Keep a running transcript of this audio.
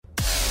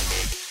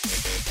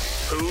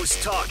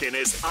Who's Talking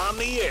is on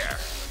the air.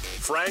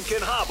 Frank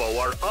and Habbo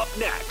are up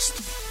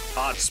next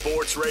on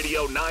Sports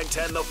Radio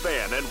 910 The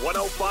Fan and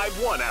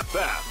 105.1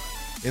 FM.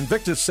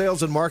 Invictus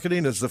Sales and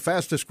Marketing is the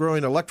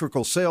fastest-growing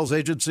electrical sales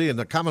agency in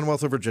the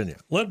Commonwealth of Virginia.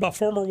 Led by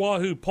former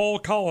Wahoo Paul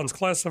Collins,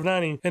 class of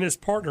 90, and his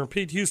partner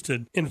Pete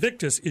Houston,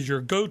 Invictus is your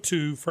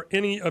go-to for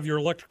any of your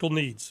electrical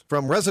needs.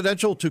 From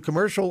residential to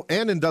commercial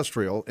and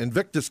industrial,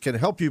 Invictus can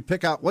help you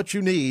pick out what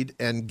you need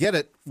and get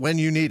it when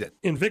you need it.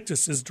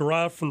 Invictus is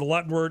derived from the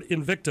Latin word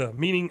invicta,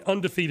 meaning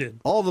undefeated.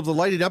 All of the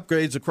lighting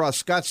upgrades across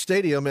Scott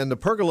Stadium and the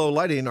pergola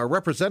lighting are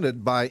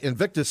represented by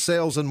Invictus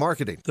Sales and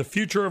Marketing. The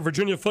future of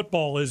Virginia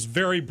football is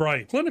very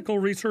bright. Clinical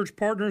Research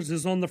Partners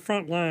is on the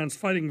front lines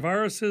fighting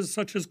viruses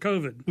such as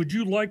COVID. Would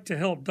you like to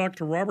help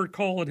Dr. Robert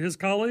Call and his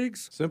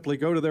colleagues? Simply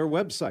go to their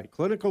website,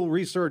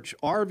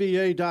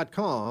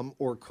 clinicalresearchrva.com,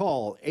 or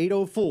call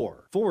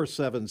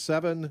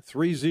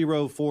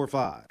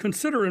 804-477-3045.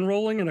 Consider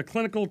enrolling in a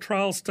clinical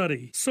trial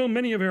study. So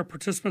many of our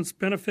participants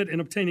benefit in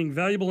obtaining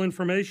valuable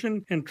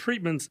information and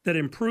treatments that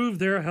improve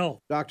their health.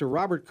 Dr.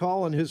 Robert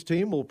Call and his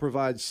team will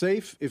provide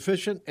safe,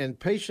 efficient, and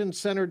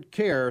patient-centered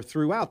care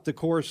throughout the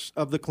course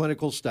of the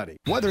clinical study.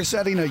 Whether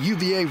setting a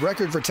UVA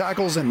record for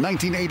tackles in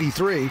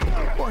 1983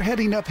 or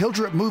heading up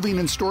Hildrep Moving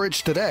and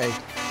Storage today,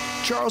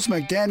 Charles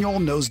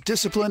McDaniel knows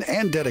discipline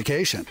and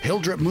dedication.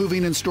 Hildrep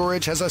Moving and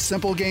Storage has a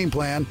simple game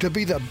plan to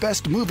be the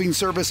best moving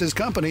services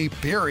company,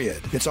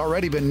 period. It's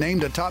already been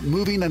named a top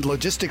moving and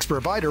logistics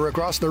provider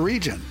across the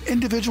region.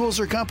 Individuals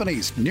or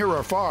companies, near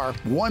or far,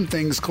 one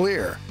thing's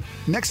clear.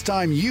 Next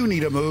time you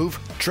need a move,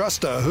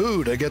 trust a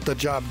who to get the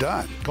job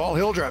done. Call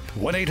Hildrep,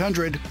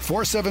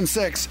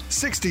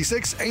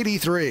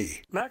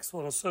 1-800-476-6683.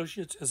 Maxwell &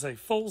 Associates is a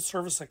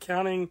full-service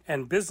accounting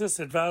and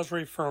business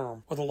advisory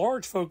firm with a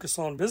large focus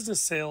on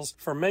business sales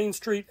for Main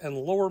Street and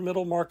lower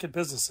middle market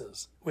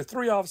businesses. With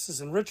 3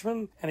 offices in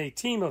Richmond and a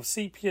team of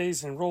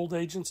CPAs and enrolled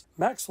agents,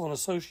 Maxwell &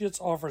 Associates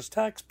offers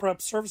tax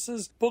prep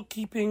services,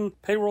 bookkeeping,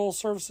 payroll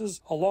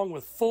services, along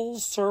with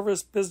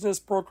full-service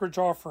business brokerage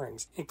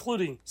offerings,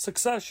 including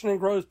succession and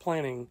growth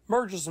planning,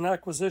 mergers and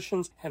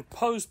acquisitions, and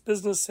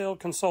post-business sale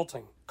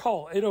consulting.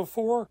 Call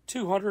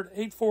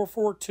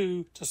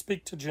 804-200-8442 to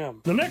speak to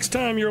Jim. The next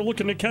time you're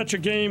looking to catch a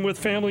game with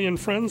family and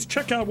friends,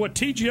 check out what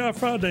TGI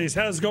Fridays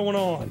has going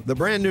on. The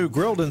brand new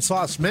grilled and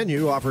sauce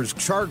menu offers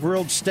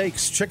char-grilled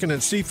steaks, chicken,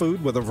 and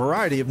seafood with a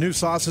variety of new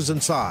sauces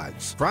and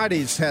sides.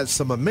 Fridays has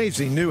some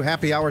amazing new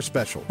happy hour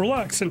specials.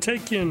 Relax and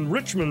take in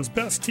Richmond's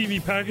best TV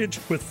package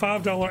with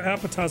 $5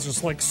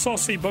 appetizers like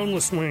saucy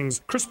boneless wings,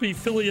 crispy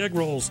Philly egg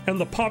rolls, and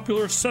the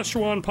popular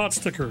Szechuan pot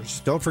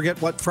stickers. Don't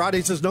forget what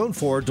Fridays is known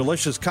for: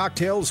 delicious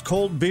cocktails,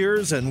 cold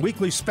beers, and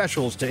weekly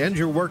specials to end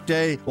your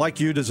workday like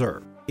you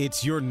deserve.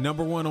 It's your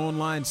number one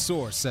online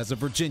source as a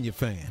Virginia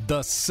fan.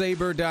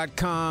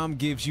 TheSaber.com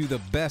gives you the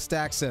best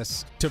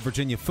access to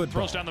Virginia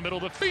football. Throws down the middle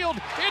of the field.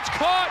 It's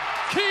caught.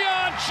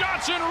 Keon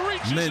Johnson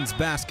reaches men's it.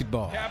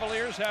 basketball.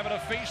 Cavaliers having to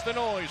face the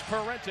noise.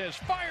 Parentes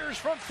fires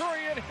from 3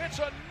 and hits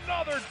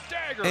another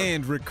dagger.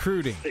 And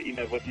recruiting. You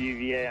know, with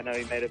UVA, I know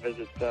he made a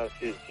visit to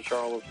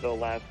Charlottesville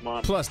last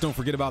month. Plus, don't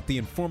forget about the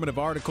informative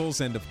articles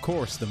and, of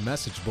course, the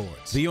message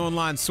boards. The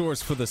online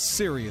source for the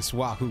serious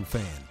Wahoo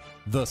fan.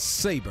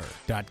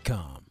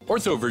 TheSaber.com.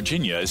 Ortho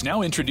Virginia is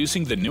now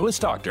introducing the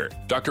newest doctor,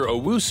 Dr.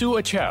 Owusu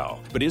Achow,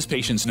 but his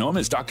patients know him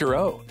as Dr.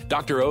 O.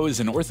 Dr. O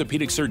is an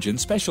orthopedic surgeon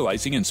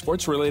specializing in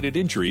sports-related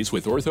injuries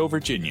with Ortho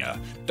Virginia.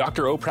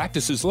 Dr. O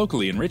practices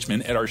locally in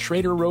Richmond at our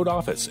Schrader Road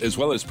office, as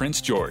well as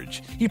Prince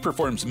George. He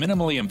performs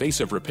minimally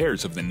invasive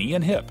repairs of the knee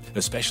and hip,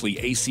 especially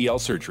ACL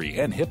surgery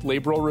and hip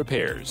labral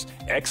repairs.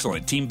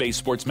 Excellent team-based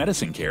sports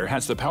medicine care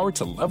has the power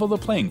to level the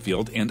playing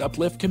field and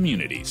uplift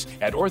communities.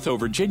 At Ortho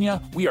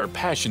Virginia, we are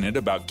passionate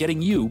about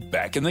getting you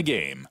back in the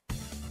game.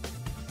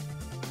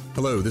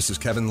 Hello, this is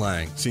Kevin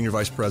Lang, Senior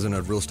Vice President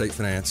of Real Estate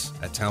Finance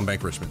at Town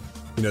Bank Richmond.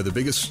 You know, the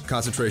biggest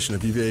concentration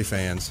of UVA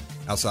fans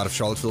outside of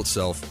Charlottesville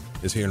itself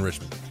is here in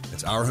Richmond.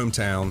 It's our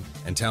hometown,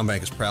 and Town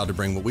Bank is proud to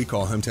bring what we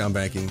call hometown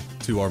banking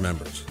to our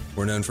members.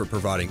 We're known for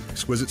providing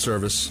exquisite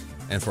service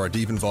and for our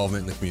deep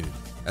involvement in the community.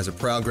 As a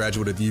proud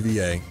graduate of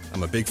UVA,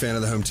 I'm a big fan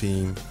of the home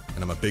team,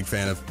 and I'm a big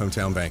fan of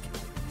hometown banking.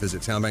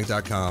 Visit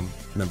townbank.com,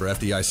 member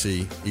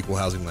FDIC, equal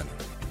housing lender.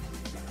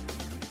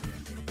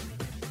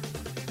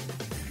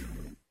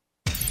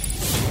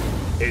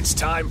 It's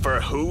time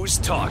for Who's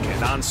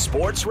Talking on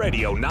Sports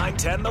Radio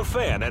 910 The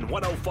Fan and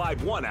 105.1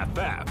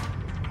 FM.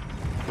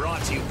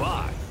 Brought to you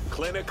by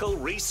Clinical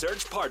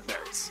Research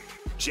Partners,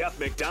 Jeff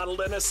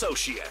McDonald and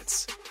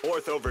Associates,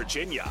 Ortho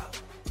Virginia,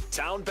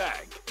 Town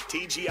Bank,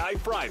 TGI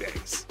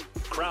Fridays,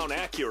 Crown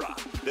Acura,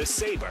 The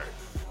Saber,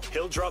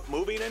 Hildrep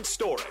Moving and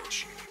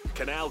Storage,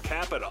 Canal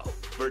Capital,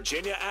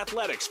 Virginia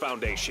Athletics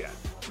Foundation,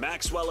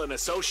 Maxwell and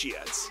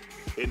Associates,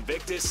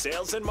 Invictus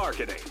Sales and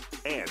Marketing,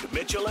 and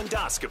Mitchell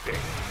Endoscopy.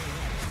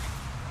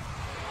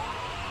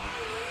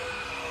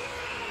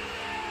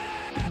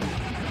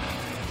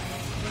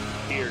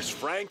 Here's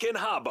Frank and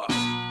Habbo.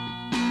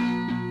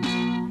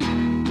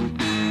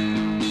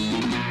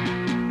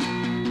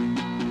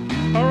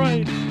 All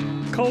right,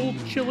 cold,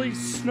 chilly,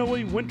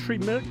 snowy, wintry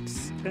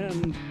mix,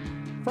 and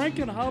Frank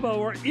and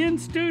Hobo are in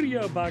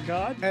studio, by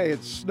God. Hey,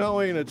 it's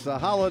snowing, it's a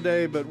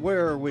holiday, but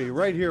where are we?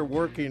 Right here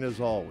working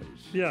as always.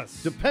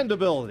 Yes.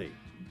 Dependability.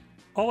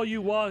 All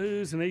you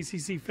Wahoos and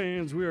ACC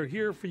fans, we are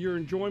here for your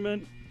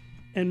enjoyment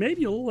and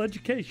maybe a little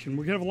education.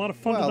 We're going to have a lot of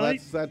fun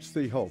tonight. That's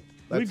the hope.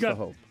 That's the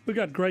hope. We've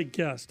got great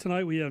guests.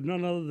 Tonight we have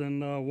none other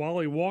than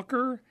Wally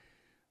Walker,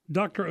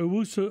 Dr.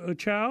 Owusu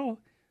Achow,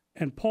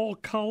 and Paul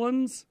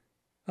Collins,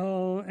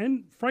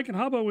 and Frank and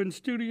Hobo in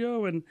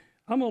studio. And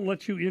I'm going to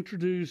let you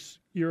introduce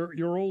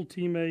your old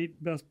teammate,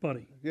 best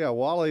buddy. Yeah,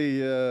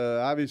 Wally,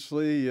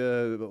 obviously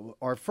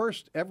our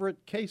first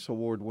Everett Case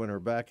Award winner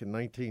back in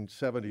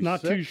 1976.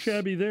 Not too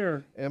shabby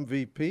there.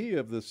 MVP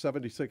of the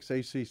 76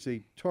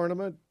 ACC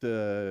tournament,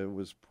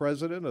 was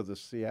president of the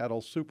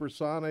Seattle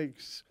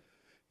Supersonics.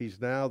 He's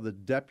now the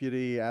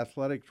Deputy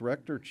Athletic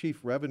Director,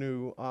 Chief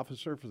Revenue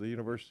Officer for the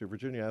University of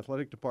Virginia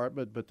Athletic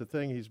Department. But the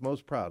thing he's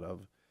most proud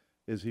of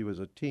is he was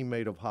a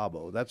teammate of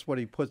Hobo. That's what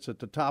he puts at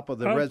the top of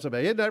the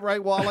resume. Isn't that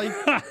right, Wally?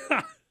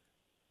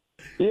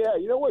 Yeah,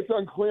 you know what's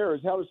unclear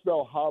is how to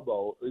spell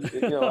Hobo. I've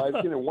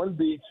seen it one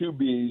B, two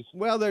B's.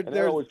 Well, that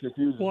always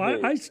confuses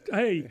me.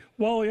 Hey,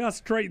 Wally, I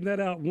straightened that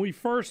out. When we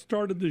first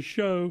started the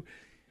show,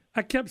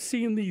 I kept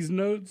seeing these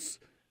notes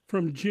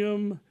from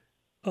Jim,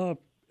 quotes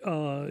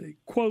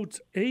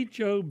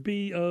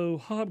Hobo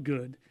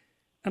Hobgood.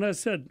 And I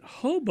said,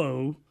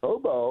 hobo?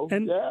 Hobo,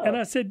 and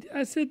I said,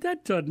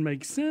 that doesn't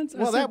make sense.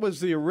 That was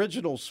the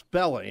original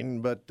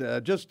spelling, but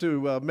just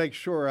to make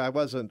sure I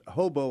wasn't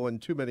hobo in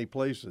too many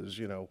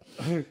places,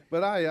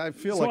 But I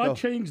feel so like I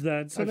changed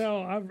that. So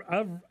now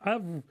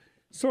I've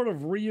sort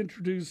of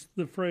reintroduced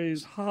the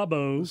phrase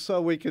hobo.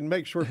 So we can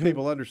make sure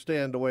people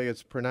understand the way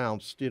it's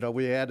pronounced.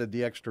 We added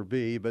the extra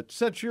B. But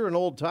since you're an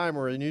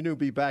old-timer and you knew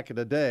me back in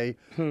the day,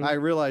 I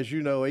realize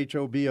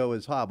Hobo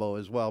is hobo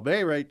as well. But at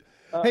any rate,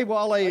 hey,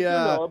 Wally.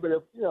 But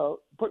if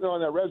putting it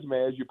on that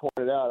resume, as you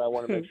pointed out, I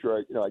want to make sure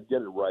I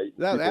get it right.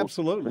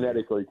 Absolutely.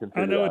 Phonetically can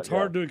figure I know it it's out,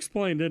 hard to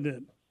explain, isn't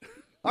it?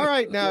 All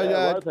right, now a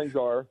lot of things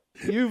are.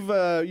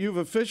 You've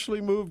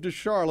officially moved to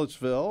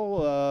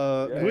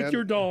Charlottesville with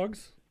your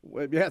dogs.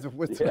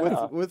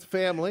 With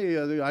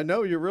family. I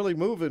know you're really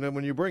moving, and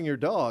when you bring your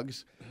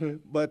dogs,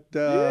 but we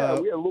had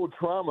a little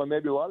trauma,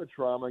 maybe a lot of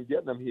trauma, in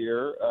getting them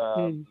here.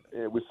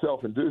 It was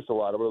self-induced, a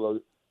lot of it. Although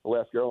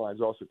Alaska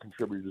Airlines also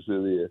contributed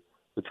to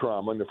the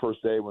trauma. And the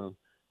first day when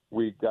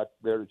we got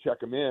there to check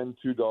them in,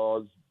 2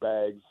 dogs,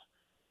 bags,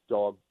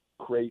 dog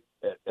crate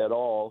at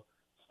all,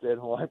 stayed in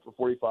line for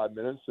 45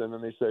 minutes, and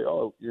then they say,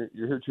 "Oh, you're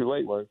here too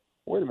late." Well,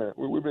 wait a minute,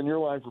 we've been in your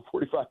line for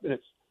 45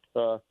 minutes,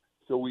 so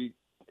we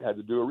had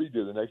to do a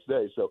redo the next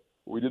day. So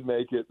we did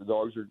make it. The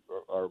dogs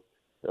are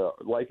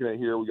liking it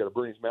here. We got a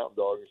Bernese Mountain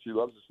Dog, and she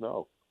loves the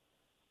snow.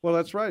 Well,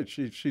 that's right.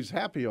 She's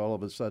happy all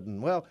of a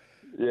sudden. Well,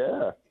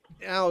 yeah.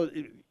 Now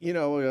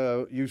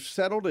you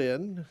settled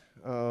in.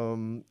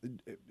 Have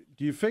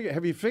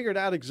you figured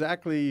out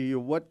exactly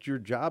what your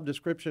job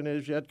description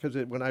is yet? Because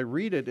when I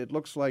read it, it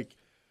looks like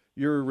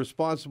you're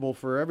responsible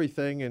for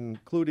everything,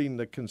 including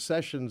the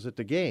concessions at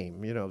the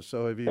game.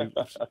 So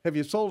have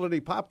you sold any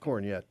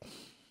popcorn yet?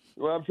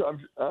 Well, I'm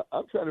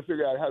trying to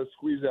figure out how to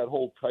squeeze that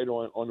hole tight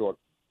onto it,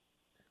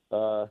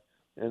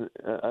 and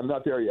I'm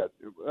not there yet.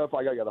 If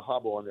I got a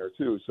hobo on there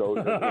too, so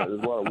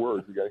there's a lot of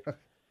words.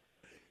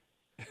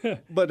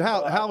 But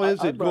how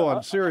is it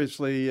going?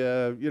 Seriously,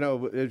 as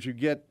you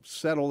get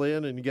settled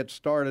in and you get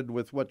started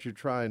with what you're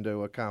trying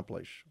to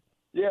accomplish.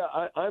 Yeah,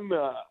 I'm in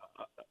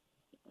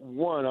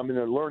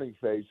a learning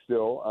phase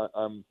still.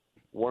 I'm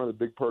one of the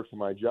big perks of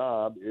my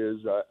job is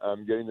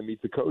I'm getting to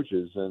meet the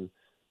coaches, and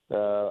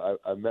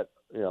I've met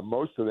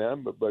most of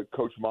them, but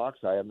Coach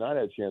Mox I have not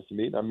had a chance to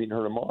meet, and I'm meeting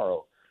her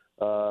tomorrow.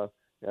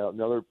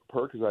 Another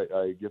perk is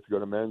I get to go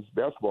to men's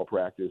basketball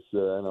practice,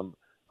 and I'm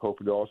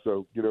hoping to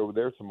also get over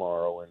there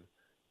tomorrow and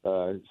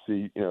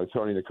see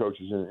Tony and the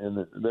coaches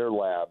in their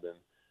lab. And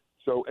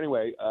so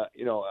anyway,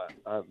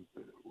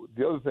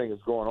 the other thing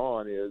that's going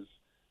on is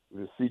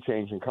the sea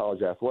change in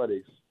college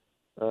athletics.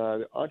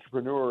 The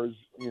entrepreneurs,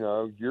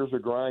 gears are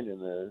grinding,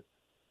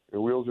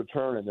 the wheels are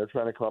turning. They're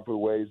trying to come up with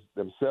ways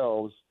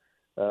themselves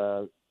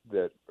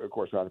that, of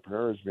course,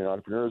 entrepreneurs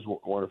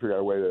want to figure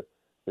out a way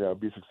to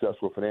be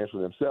successful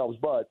financially themselves.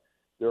 But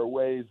there are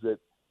ways that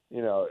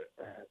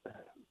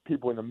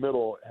people in the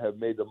middle have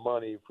made the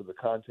money for the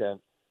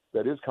content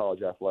that is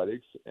college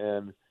athletics,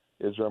 and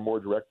is there a more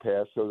direct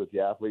path so that the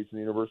athletes and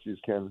the universities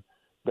can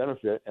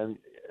benefit? And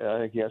I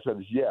think the answer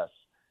is yes.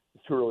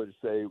 It's too early to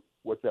say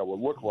what that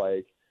will look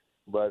like,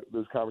 but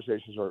those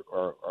conversations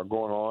are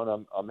going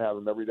on. I'm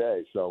having them every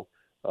day. So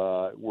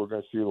we're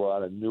going to see a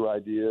lot of new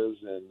ideas,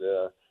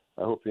 and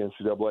I hope the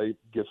NCAA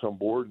gets on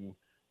board and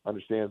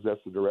understands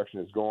that's the direction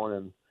it's going,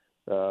 and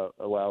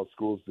allow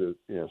schools to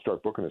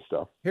start booking this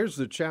stuff. Here's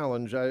the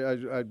challenge.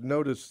 I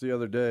noticed the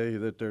other day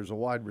that there's a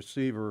wide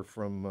receiver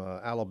from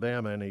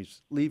Alabama, and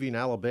he's leaving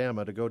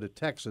Alabama to go to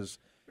Texas,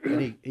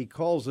 and he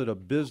calls it a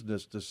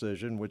business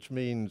decision, which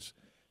means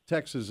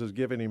Texas is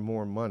giving him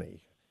more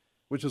money,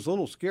 which is a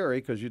little scary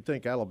because you'd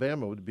think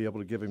Alabama would be able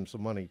to give him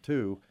some money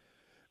too.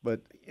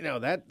 But,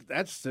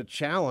 that's the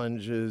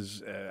challenge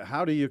is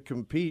how do you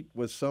compete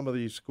with some of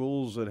these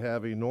schools that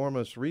have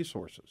enormous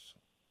resources?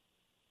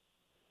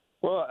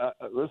 Well,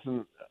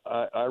 listen,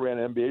 I ran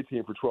an NBA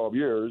team for 12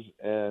 years,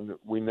 and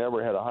we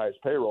never had a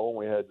highest payroll.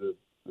 We had the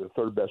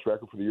third best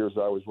record for the years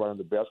I was running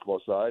the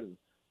basketball side and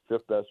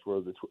fifth best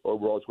for the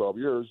overall 12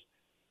 years.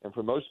 And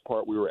for the most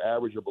part, we were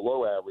average or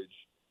below average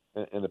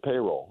in the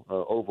payroll.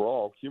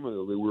 Overall,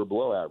 cumulatively, we were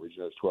below average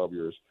in those 12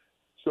 years.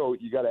 So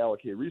you got to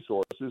allocate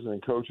resources,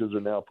 and coaches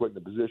are now put in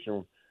a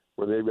position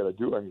where they've got to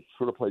do it and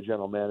sort of play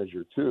general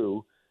manager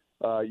too.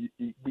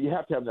 You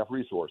have to have enough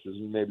resources,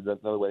 and maybe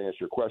that's another way to answer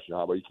your question,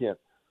 but you can't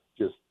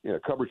just,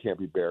 cupboard can't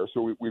be bare.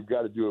 So we've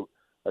got to do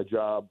a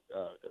job,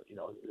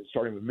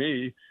 starting with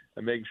me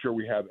and making sure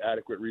we have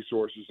adequate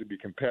resources to be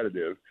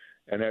competitive.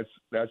 And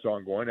that's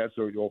ongoing. That's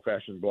the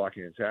old-fashioned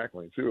blocking and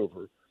tackling too,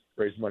 for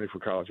raising money for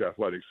college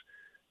athletics.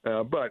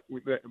 But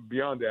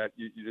beyond that,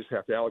 you just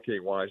have to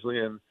allocate wisely.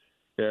 And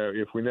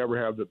if we never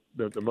have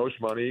the most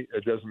money,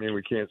 it doesn't mean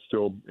we can't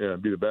still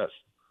be the best.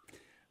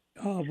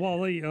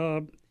 Wally,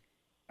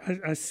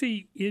 I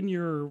see in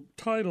your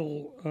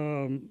title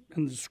and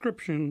the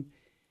description,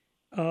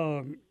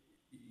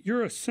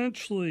 you're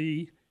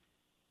essentially,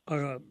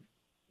 not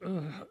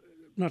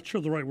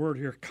sure the right word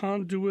here,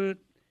 conduit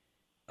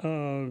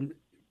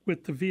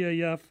with the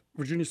VAF,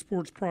 Virginia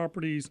Sports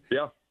Properties,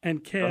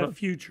 and CAD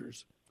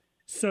Futures.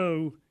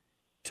 So,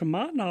 to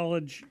my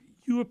knowledge,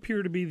 you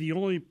appear to be the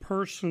only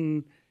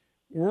person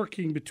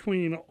working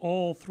between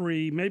all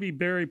three, maybe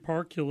Barry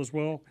Parkhill as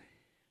well.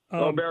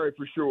 Barry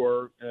for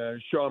sure,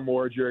 Sean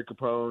Moore, Jerry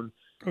Capone.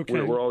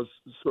 Okay. We're all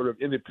sort of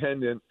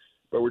independent,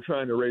 but we're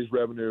trying to raise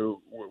revenue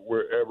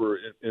wherever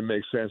it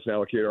makes sense and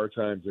allocate our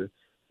time to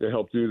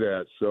help do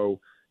that. So,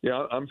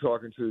 I'm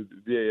talking to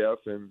the VAF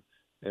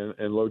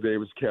and Low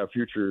Davis CAD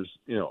Futures,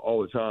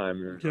 all the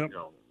time,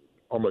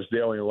 almost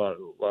daily in a lot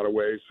of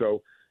ways.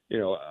 So,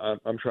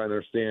 I'm trying to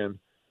understand,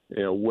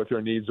 what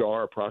their needs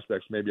are,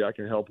 prospects maybe I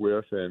can help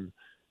with, and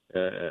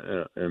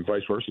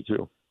vice versa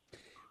too.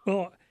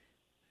 Well,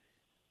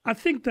 I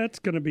think that's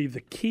going to be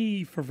the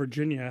key for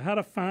Virginia, how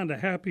to find a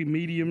happy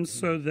medium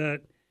so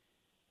that,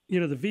 the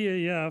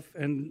VAF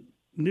and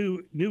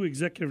new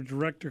executive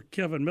director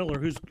Kevin Miller,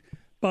 who's,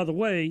 by the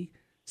way,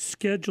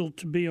 scheduled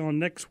to be on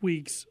next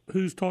week's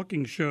Who's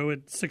Talking show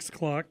at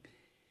 6:00,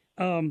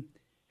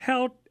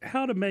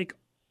 how to make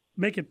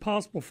it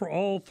possible for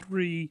all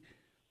three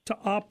to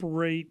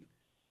operate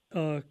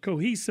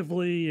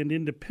cohesively and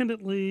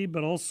independently,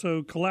 but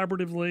also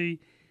collaboratively.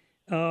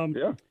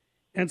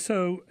 And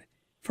so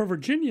for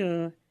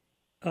Virginia,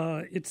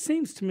 it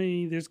seems to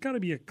me there's got to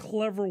be a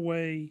clever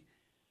way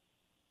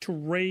to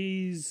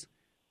raise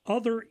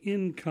other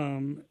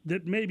income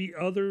that maybe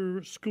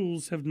other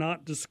schools have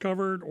not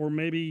discovered or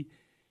maybe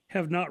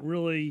have not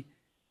really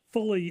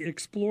fully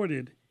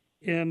exploited.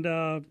 And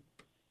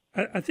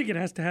I think it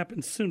has to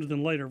happen sooner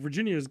than later.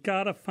 Virginia has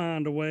got to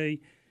find a way.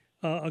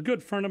 A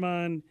good friend of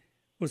mine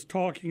was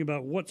talking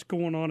about what's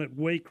going on at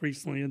Wake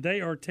recently, and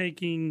they are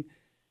taking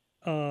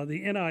the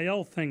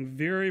NIL thing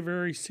very,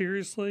 very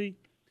seriously.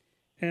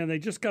 And they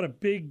just got a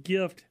big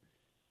gift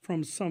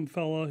from some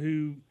fella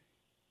who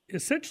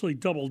essentially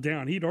doubled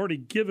down. He'd already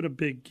given a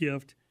big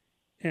gift,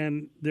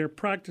 and their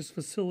practice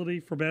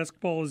facility for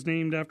basketball is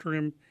named after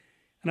him.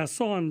 And I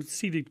saw him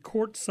seated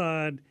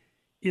courtside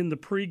in the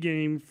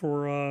pregame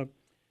for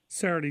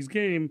Saturday's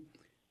game,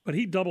 but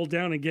he doubled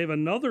down and gave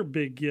another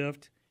big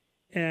gift,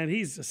 and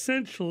he's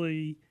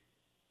essentially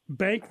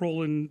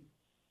bankrolling,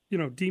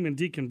 Demon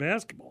Deacon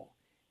basketball.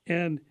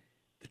 And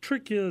the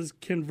trick is,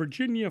 can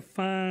Virginia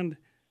find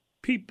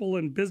people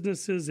and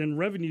businesses and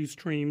revenue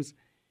streams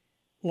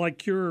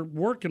like you're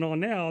working on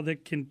now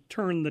that can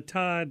turn the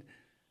tide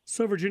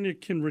so Virginia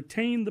can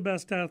retain the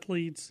best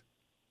athletes,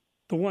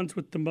 the ones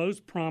with the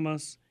most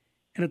promise,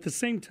 and at the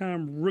same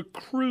time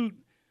recruit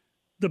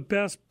the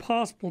best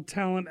possible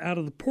talent out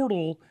of the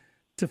portal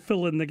to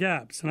fill in the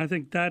gaps. And I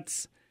think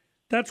that's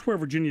where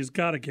Virginia's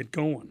got to get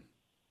going.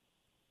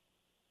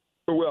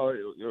 Well,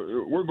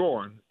 we're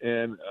going,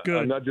 and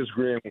I'm not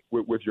disagreeing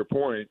with your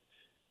point,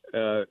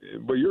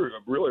 but you're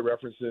really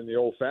referencing the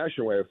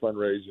old-fashioned way of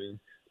fundraising.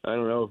 I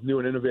don't know if new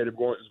and innovative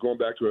is going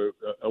back to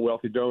a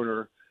wealthy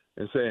donor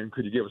and saying,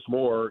 could you give us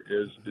more,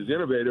 is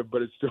innovative,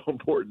 but it's still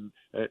important.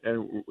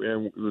 And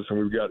listen,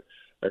 we've got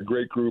a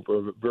great group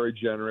of very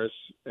generous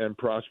and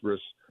prosperous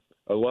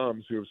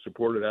alums who have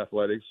supported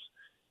athletics.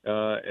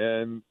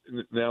 And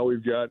now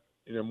we've got,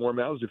 more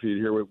mouths to feed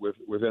here with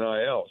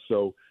NIL.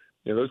 So,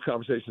 those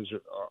conversations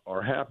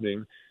are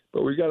happening,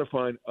 but we've got to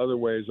find other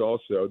ways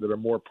also that are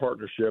more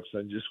partnerships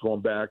than just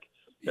going back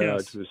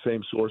to the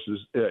same sources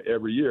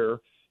every year.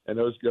 And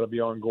those got to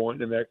be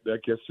ongoing, and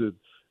that gets to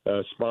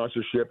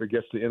sponsorship. It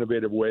gets to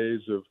innovative ways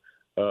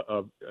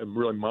of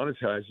really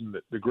monetizing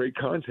the great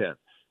content.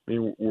 I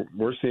mean,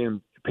 we're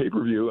seeing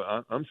pay-per-view.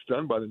 I'm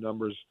stunned by the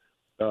numbers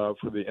for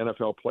the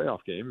NFL playoff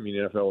game. I mean,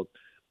 NFL,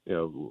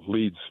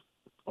 leads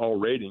all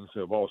ratings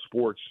of all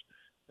sports,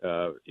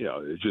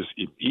 just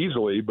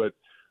easily. But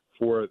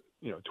for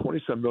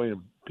 27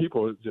 million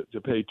people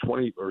to pay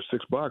 $20 or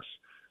 $6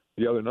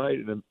 the other night,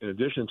 in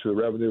addition to the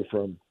revenue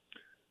from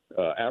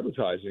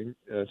advertising,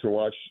 to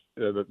watch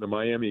the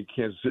Miami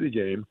Kansas City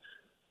game.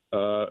 I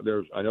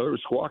know there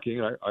was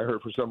squawking. I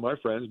heard from some of my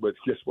friends, but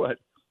guess what?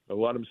 A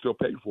lot of them still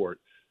paid for it.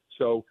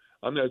 So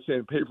I'm not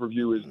saying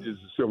pay-per-view is a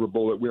silver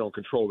bullet. We don't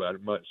control that.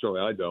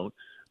 Certainly I don't.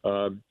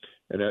 And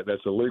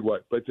that's a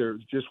league-wide. But there are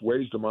just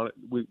ways to monitor.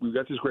 We've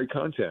got this great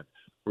content.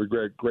 We've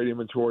got great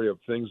inventory of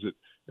things that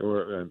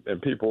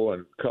and people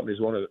and companies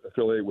want to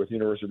affiliate with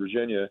University of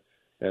Virginia,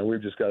 and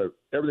we've just got to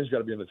 – everything's got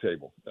to be on the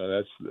table.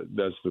 That's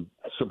the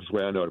simplest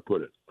way I know how to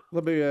put it.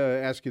 Let me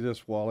ask you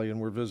this, Wally,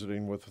 and we're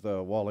visiting with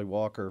Wally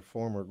Walker,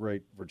 former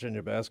great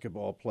Virginia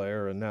basketball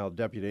player and now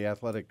deputy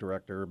athletic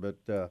director.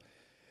 But,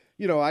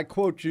 I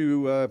quoted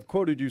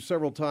you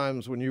several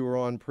times when you were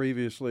on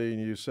previously,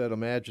 and you said,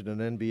 imagine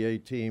an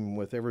NBA team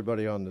with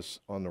everybody on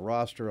the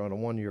roster on a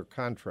one-year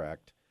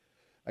contract.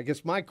 I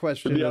guess my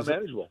question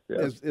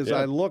is,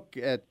 I look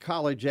at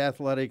college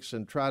athletics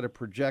and try to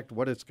project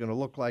what it's going to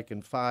look like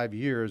in 5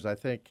 years, I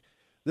think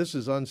this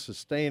is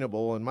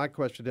unsustainable. And my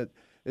question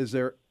is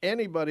there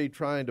anybody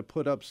trying to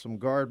put up some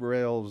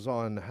guardrails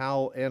on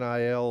how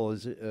NIL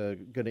is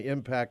going to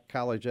impact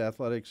college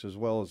athletics as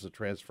well as the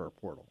transfer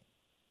portal?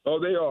 Oh,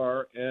 they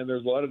are, and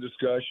there's a lot of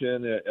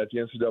discussion at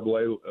the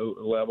NCAA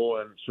level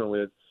and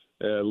certainly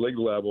at league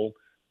level,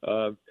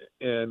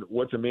 and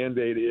what the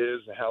mandate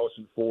is and how it's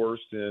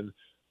enforced. And,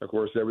 of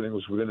course, everything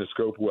was within the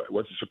scope of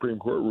what the Supreme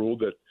Court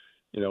ruled that,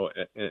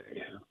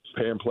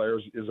 paying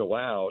players is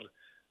allowed.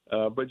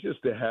 But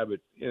just to have it,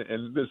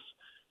 and this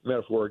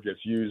metaphor gets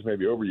used,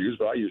 maybe overused,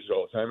 but I use it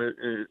all the time.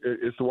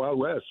 It's the Wild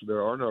West.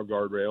 There are no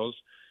guardrails.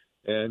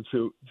 And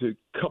to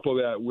couple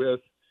that with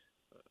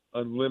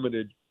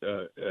unlimited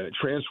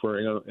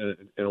transferring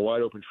in a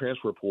wide-open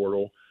transfer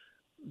portal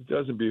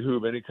doesn't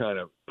behoove any kind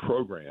of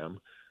program.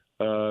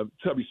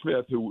 Tubby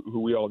Smith, who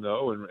we all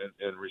know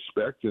and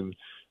respect, and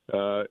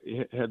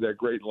he had that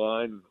great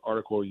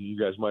article you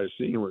guys might have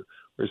seen where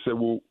he said,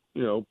 well,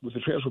 with the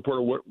transfer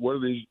portal, what are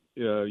these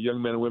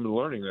young men and women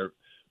learning? They're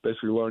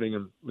basically learning,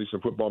 at least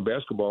in football and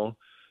basketball,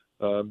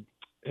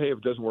 hey, if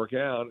it doesn't work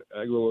out,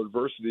 I go to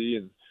adversity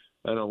and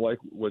I don't like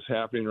what's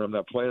happening or I'm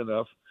not playing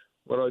enough.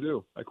 What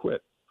do? I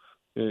quit.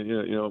 And,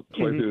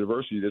 play through the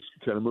adversity, just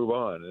kind of move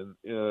on.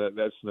 And,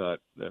 that's not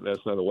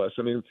a lesson.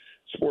 I mean,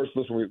 sports,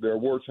 listen, there are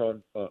warts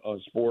on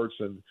sports,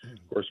 and,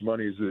 of course,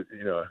 money is,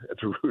 at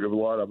the root of a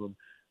lot of them.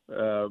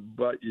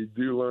 But you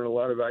do learn a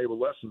lot of valuable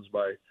lessons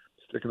by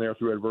sticking there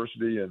through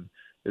adversity, and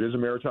it is a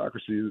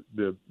meritocracy.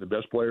 The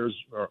best players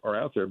are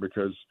out there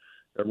because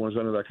everyone's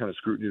under that kind of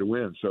scrutiny to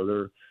win. So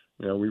they're,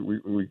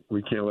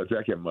 we can't let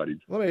that get muddied.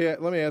 Let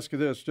me ask you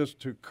this, just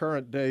to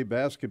current day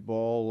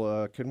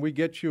basketball, can we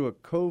get you a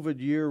COVID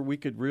year? We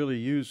could really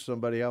use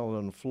somebody out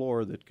on the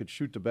floor that could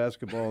shoot the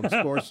basketball and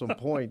score some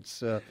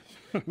points.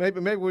 Maybe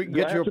we can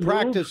get you a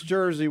practice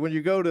jersey when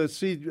you go to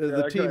see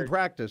the team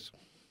practice.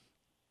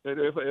 And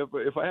if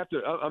I have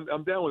to,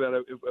 I'm down with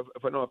that.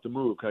 If I don't have to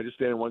move, can I just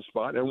stand in one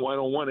spot and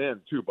on one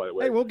end too? By the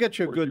way, hey, we'll get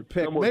you a good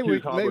pick.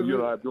 Maybe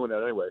I'm doing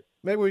that anyway.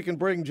 Maybe we can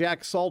bring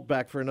Jack Salt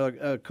back for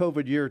a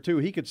COVID year too.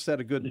 He could set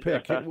a good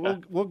pick.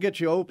 We'll get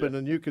you open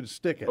and you can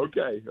stick it.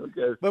 Okay.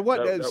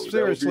 But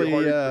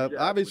seriously,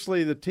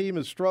 obviously the team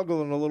is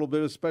struggling a little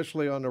bit,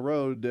 especially on the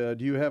road. Do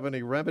you have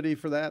any remedy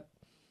for that?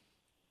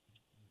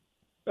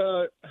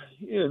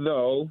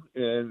 No,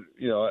 and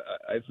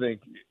I think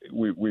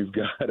we've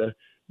got to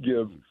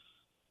give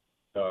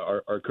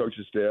our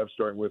coaching staff,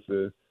 starting with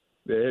the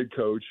head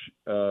coach,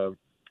 the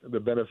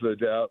benefit of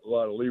the doubt, a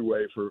lot of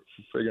leeway for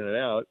figuring it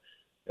out.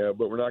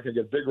 But we're not going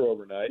to get bigger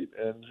overnight.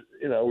 And,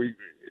 we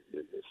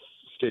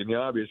stating the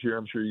obvious here,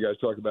 I'm sure you guys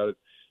talk about it,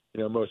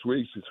 most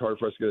weeks. It's hard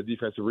for us to get a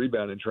defensive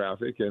rebound in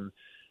traffic. And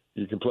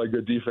you can play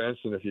good defense,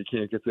 and if you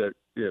can't get that,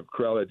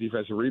 corral that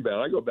defensive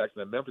rebound. I go back to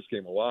that Memphis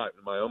game a lot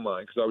in my own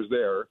mind because I was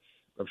there.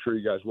 I'm sure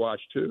you guys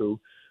watched too.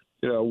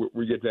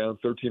 We get down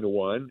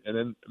 13-1 and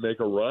then make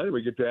a run.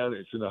 We get down,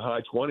 it's in the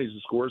high 20s. The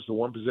score is a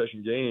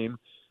one-possession game.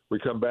 We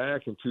come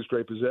back in two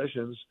straight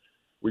possessions.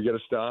 We get a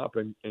stop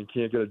and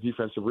can't get a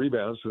defensive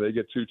rebound, so they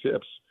get two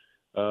tips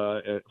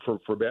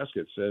for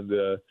baskets. And,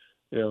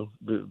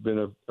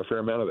 been a fair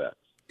amount of that.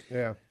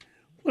 Yeah.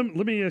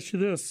 Let me ask you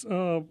this,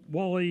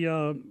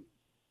 Wally.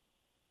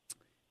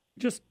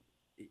 Just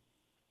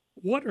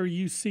what are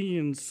you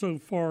seeing so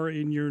far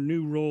in your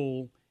new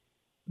role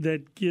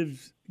that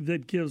gives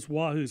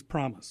Wahoo's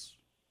promise?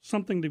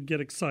 Something to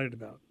get excited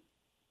about.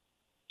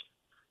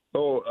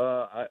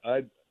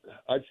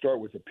 I'd start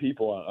with the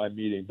people I'm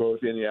meeting,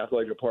 both in the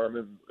athletic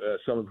department,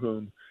 some of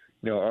whom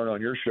aren't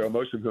on your show,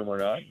 most of whom are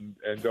not,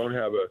 and don't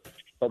have a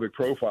public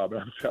profile. But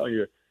I'm telling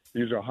you,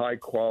 these are high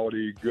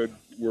quality, good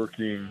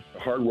working,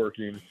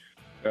 hardworking,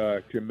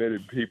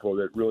 committed people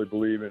that really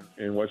believe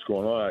in what's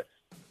going on.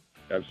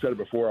 I've said it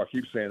before. I'll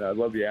keep saying it. I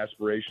love the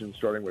aspiration,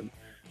 starting with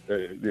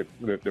the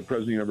president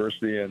of the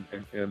university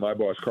and my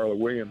boss, Carla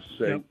Williams,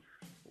 say, yep,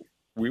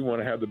 we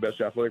want to have the best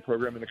athletic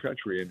program in the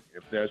country. And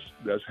if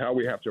that's how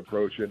we have to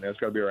approach it, and that's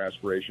got to be our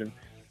aspiration.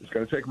 It's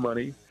going to take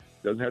money. It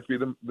doesn't have to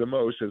be the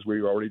most, as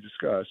we've already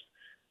discussed.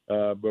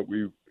 But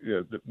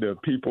the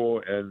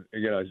people, and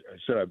again, I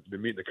said I've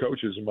been meeting the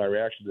coaches, and my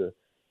reaction to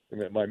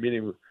my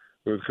meeting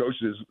with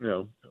coaches is,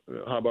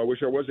 how about I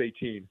wish I was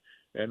 18,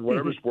 and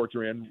whatever sport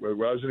you're in,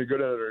 whether I was any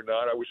good at it or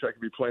not, I wish I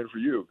could be playing for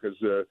you, because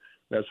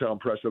that's how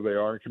impressive they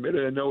are and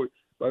committed. And no,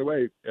 by the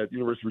way, at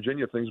University of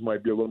Virginia, things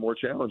might be a little more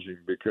challenging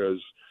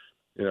because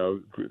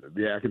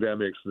the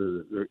academics,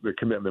 the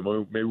commitment.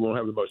 Maybe we won't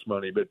have the most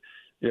money, but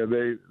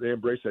they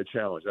embrace that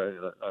challenge.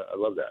 I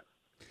love that.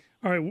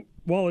 All right,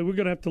 Wally, we're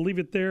going to have to leave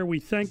it there. We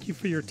thank you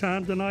for your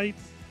time tonight.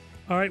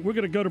 All right, we're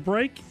going to go to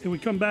break, and we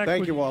come back.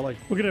 Thank you, Wally.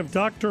 We're going to have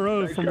Dr.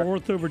 O from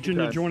Ortho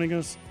Virginia joining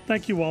us.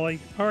 Thank you, Wally.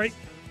 All right,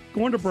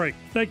 going to break.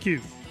 Thank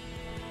you.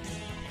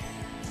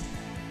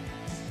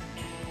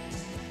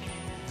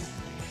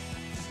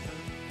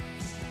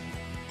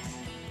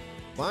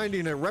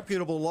 Finding a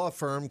reputable law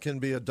firm can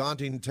be a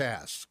daunting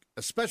task,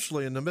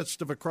 especially in the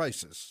midst of a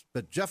crisis.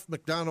 But Jeff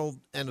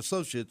McDonald and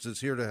Associates is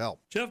here to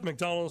help. Jeff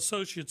McDonald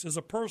Associates is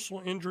a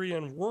personal injury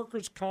and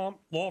workers' comp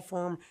law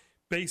firm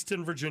based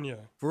in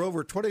Virginia. For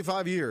over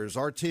 25 years,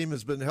 our team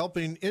has been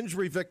helping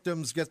injury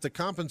victims get the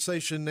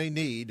compensation they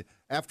need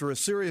after a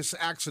serious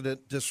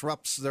accident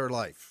disrupts their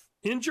life.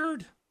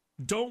 Injured?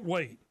 Don't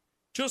wait.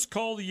 Just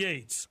call the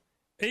Yates.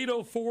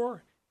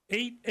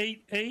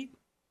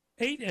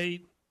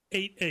 804-888-8888.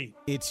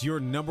 It's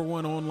your number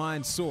one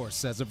online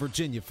source as a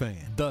Virginia fan.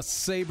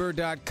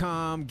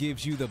 TheSaber.com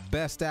gives you the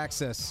best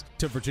access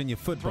to Virginia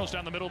football. Throws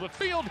down the middle of the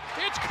field.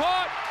 It's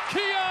caught.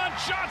 Keon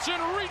Johnson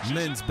reaches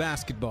men's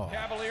basketball.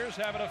 Cavaliers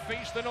having to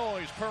face the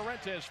noise.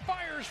 Parentes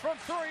fires from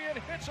three and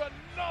hits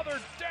another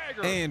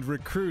dagger. And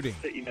recruiting.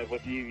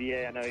 With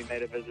UVA, I know he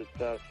made a visit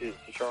to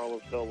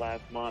Charlottesville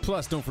last month.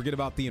 Plus, don't forget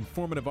about the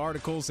informative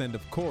articles and,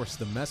 of course,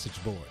 the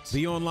message boards.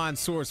 The online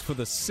source for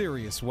the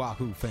serious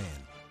Wahoo fan.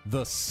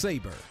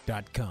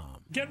 TheSaber.com.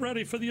 Get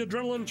ready for the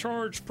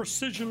adrenaline-charged,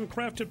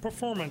 precision-crafted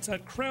performance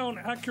at Crown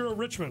Acura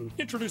Richmond.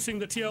 Introducing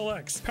the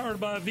TLX, powered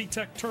by a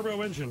VTEC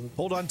turbo engine.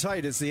 Hold on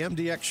tight as the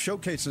MDX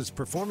showcases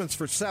performance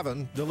for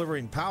 7,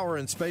 delivering power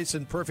and space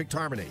in perfect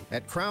harmony.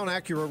 At Crown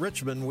Acura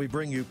Richmond, we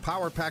bring you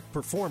power-packed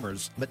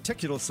performers,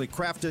 meticulously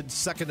crafted,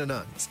 second to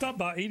none. Stop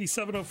by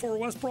 8704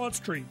 West Broad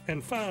Street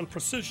and find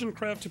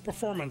precision-crafted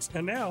performance,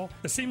 and now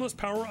the seamless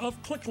power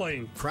of Click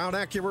Lane. Crown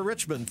Acura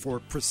Richmond for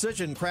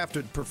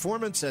precision-crafted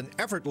performance and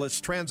effortless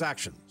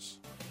transactions.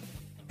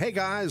 Hey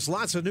guys,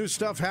 lots of new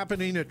stuff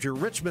happening at your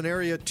Richmond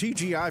area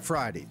TGI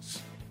Fridays.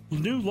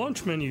 New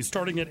lunch menus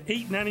starting at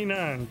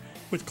 $8.99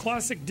 with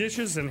classic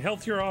dishes and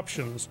healthier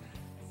options.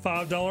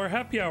 $5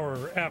 happy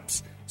hour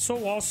apps.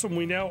 So awesome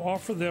we now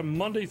offer them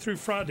Monday through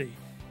Friday.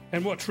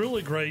 And what's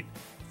really great,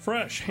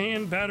 fresh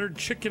hand-battered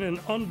chicken and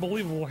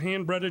unbelievable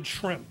hand-breaded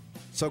shrimp.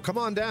 So come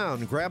on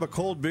down, grab a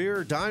cold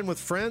beer, dine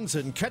with friends,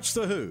 and catch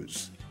the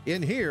Who's.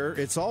 In here,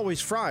 it's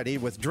always Friday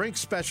with drink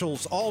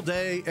specials all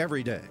day,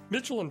 every day.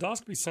 Mitchell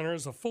Endoscopy Center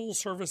is a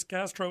full-service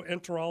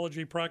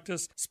gastroenterology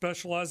practice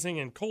specializing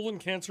in colon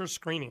cancer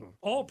screening.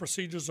 All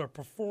procedures are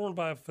performed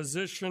by a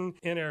physician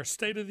in our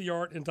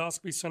state-of-the-art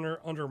endoscopy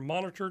center under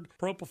monitored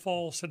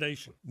propofol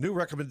sedation. New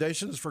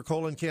recommendations for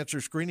colon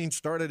cancer screening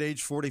start at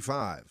age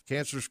 45.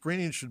 Cancer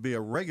screening should be a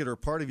regular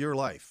part of your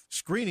life.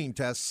 Screening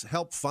tests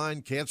help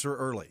find cancer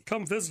early.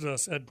 Come visit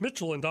us at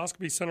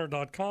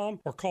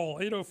mitchellendoscopycenter.com or call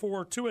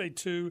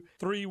 804-282-3114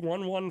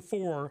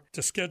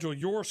 to schedule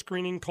your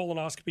screening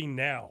colonoscopy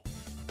now.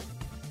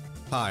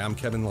 Hi, I'm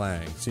Kevin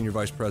Lang, Senior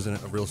Vice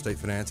President of Real Estate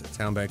Finance at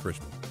Town Bank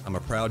Richmond. I'm a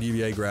proud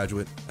UVA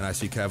graduate, and I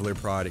see Cavalier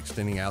pride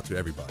extending out to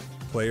everybody.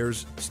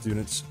 Players,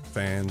 students,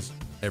 fans,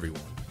 everyone.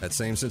 That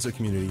same sense of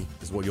community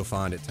is what you'll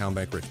find at Town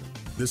Bank Richmond.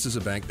 This is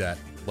a bank that,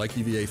 like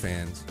UVA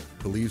fans,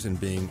 believes in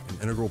being an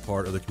integral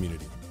part of the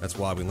community. That's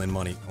why we lend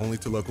money only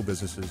to local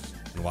businesses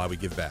and why we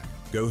give back.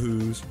 Go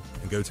Who's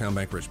and go Town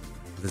Bank Richmond.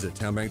 Visit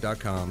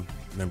townbank.com,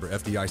 member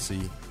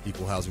FDIC,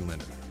 equal housing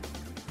lender.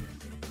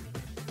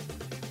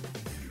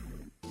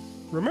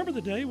 Remember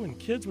the day when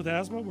kids with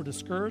asthma were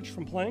discouraged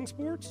from playing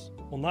sports?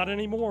 Well, not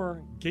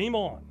anymore. Game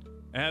on.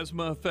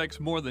 Asthma affects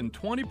more than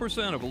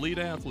 20% of elite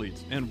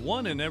athletes and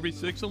 1 in every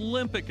 6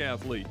 Olympic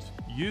athletes.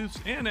 Youths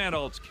and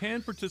adults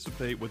can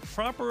participate with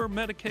proper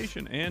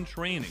medication and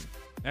training.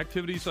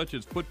 Activities such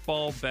as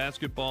football,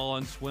 basketball,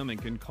 and swimming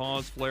can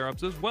cause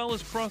flare-ups as well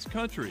as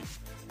cross-country.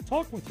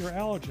 Talk with your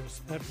allergist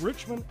at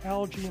Richmond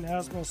Allergy and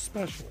Asthma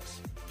Specialists.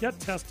 Get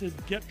tested,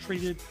 get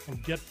treated,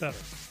 and get better.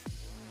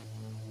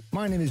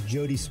 My name is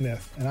Jody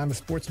Smith, and I'm a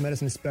sports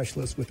medicine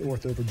specialist with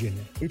Ortho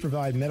Virginia. We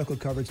provide medical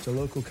coverage to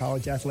local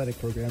college athletic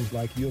programs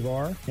like U of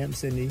R,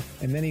 Hampton-Sydney,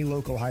 and many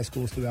local high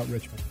schools throughout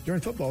Richmond. During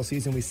football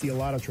season, we see a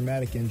lot of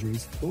traumatic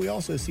injuries, but we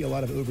also see a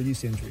lot of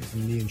overuse injuries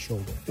in the knee and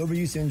shoulder.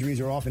 Overuse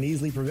injuries are often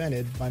easily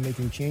prevented by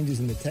making changes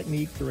in the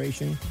technique,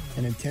 duration,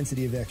 and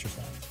intensity of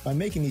exercise. By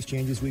making these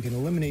changes, we can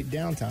eliminate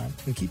downtime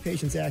and keep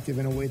patients active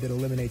in a way that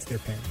eliminates their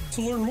pain.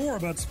 To learn more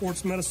about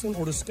sports medicine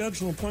or to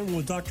schedule an appointment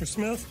with Dr.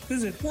 Smith,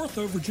 visit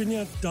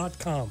orthovirginia.com.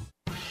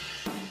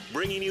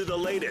 bringing you the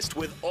latest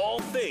with all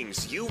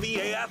things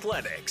UVA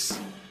athletics.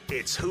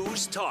 It's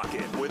Who's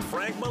Talking with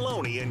Frank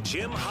Maloney and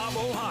Jim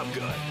Hobbo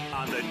Hobgood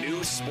on the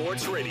new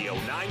Sports Radio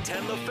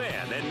 910 The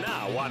Fan and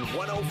now on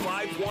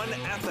 105.1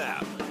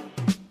 FM.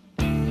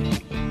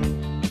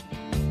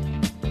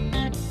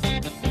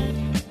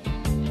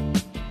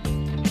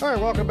 All right,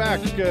 welcome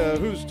back.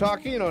 Who's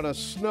Talking on a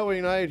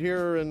snowy night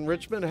here in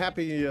Richmond?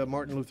 Happy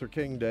Martin Luther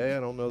King Day. I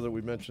don't know that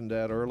we mentioned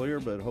that earlier,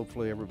 but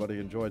hopefully everybody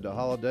enjoyed the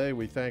holiday.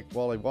 We thank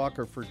Wally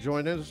Walker for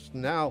joining us.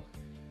 Now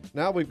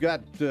we've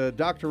got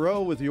Dr.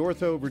 O with the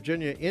Ortho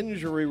Virginia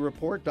injury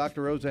report.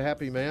 Dr. O's a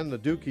happy man. The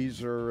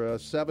Dukies are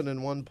 7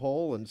 in one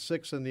poll and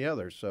 6 in the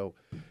other. So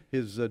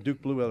his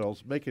Duke Blue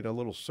Devils making a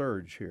little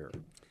surge here.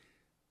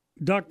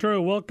 Dr.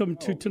 O, welcome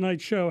to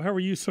tonight's show. How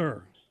are you,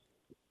 sir?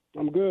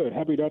 I'm good.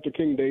 Happy Dr.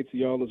 King Day to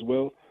y'all as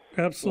well.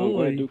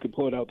 Absolutely. I'm glad Duke could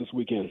pull it out this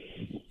weekend.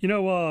 You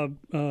know,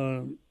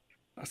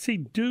 I see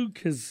Duke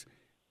has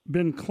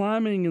been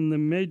climbing in the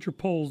major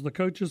polls, the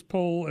coaches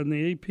poll and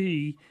the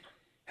AP.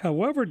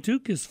 However,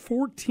 Duke is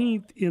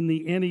 14th in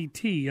the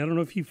NET. I don't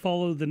know if you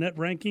follow the net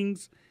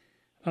rankings,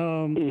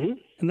 and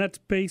that's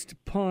based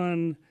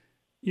upon,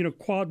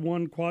 quad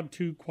 1, quad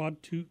 2,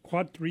 quad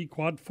 3,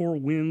 quad 4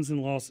 wins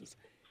and losses.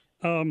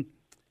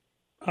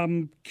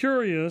 I'm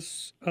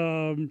curious,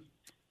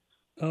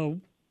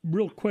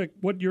 real quick,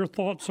 what your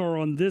thoughts are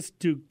on this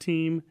Duke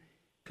team,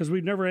 because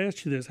we've never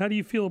asked you this. How do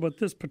you feel about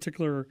this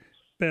particular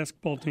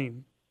basketball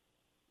team?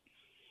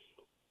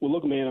 Well,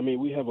 look, man,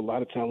 we have a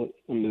lot of talent,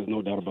 and there's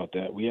no doubt about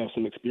that. We have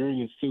some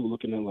experience, too,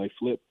 looking at,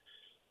 Flip,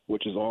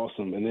 which is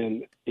awesome. And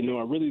then,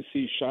 I really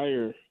see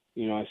Shire,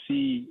 I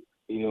see,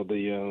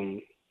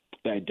 the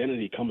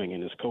identity coming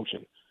in his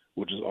coaching,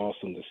 which is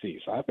awesome to see.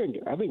 So I think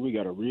we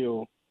got a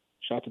real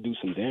shot to do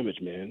some damage,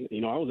 man.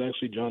 I was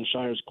actually John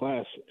Shire's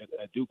class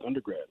at Duke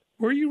undergrad.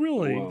 Were you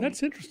really?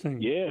 That's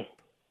interesting. Yeah.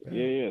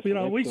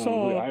 So we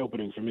saw really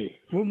eye-opening for me.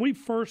 When we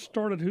first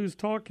started Who's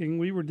Talking,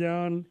 we were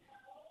down,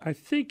 I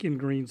think, in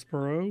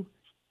Greensboro,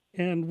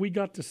 and we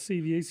got to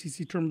see the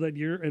ACC tournament that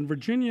year. And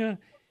Virginia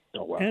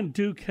and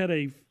Duke had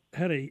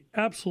a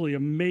absolutely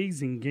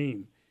amazing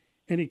game,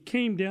 and it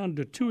came down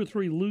to 2 or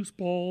 3 loose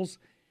balls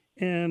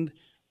and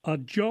a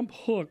jump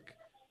hook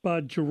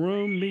by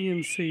Jerome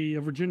Meansy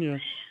of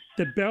Virginia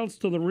that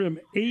bounced on the rim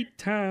 8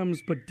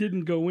 times but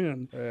didn't go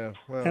in. Yeah,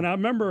 well. And I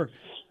remember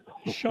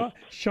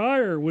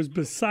Shire was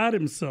beside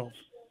himself.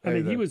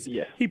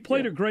 He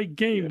played a great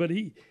game, but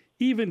he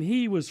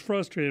was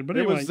frustrated. But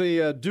anyway. It was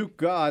the Duke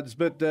gods.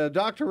 But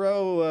Dr.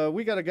 O,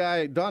 we got a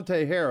guy,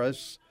 Dante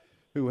Harris,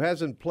 who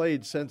hasn't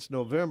played since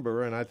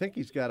November, and I think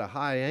he's got a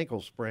high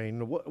ankle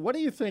sprain. What do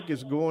you think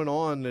is going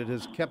on that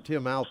has kept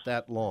him out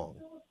that long?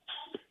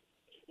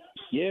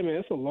 Yeah, man,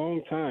 it's a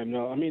long time.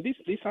 Now,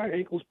 these high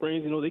ankle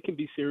sprains, they can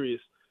be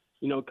serious.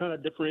 Kind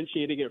of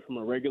differentiating it from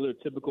a regular,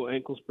 typical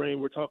ankle sprain,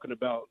 we're talking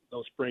about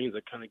those sprains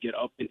that kind of get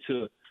up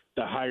into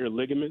the higher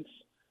ligaments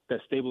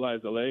that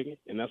stabilize the leg,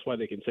 and that's why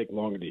they can take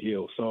longer to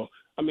heal. So,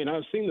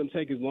 I've seen them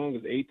take as long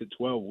as 8 to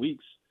 12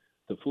 weeks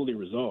to fully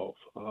resolve.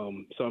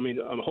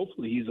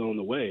 Hopefully he's on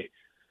the way,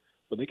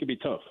 but they could be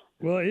tough.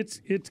 Well,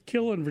 it's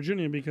killing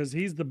Virginia because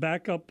he's the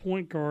backup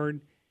point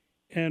guard,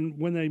 and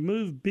when they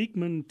move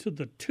Beekman to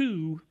the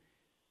 2,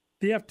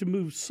 they have to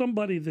move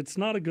somebody that's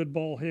not a good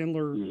ball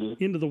handler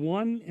into the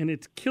 1, and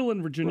it's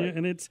killing Virginia,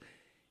 and it's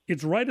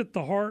right at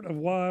the heart of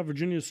why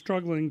Virginia is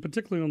struggling,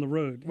 particularly on the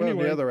road. Well,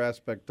 anyway, the other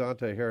aspect,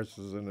 Dante Harris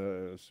is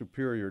a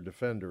superior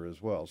defender as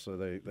well, so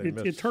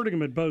it's hurting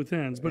them at both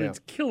ends, but it's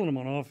killing them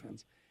on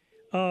offense.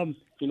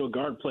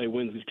 Guard play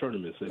wins these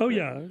tournaments.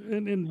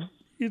 And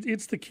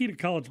it's the key to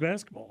college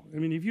basketball.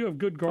 If you have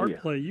good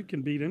guard play, you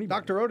can beat anybody.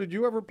 Dr. O, did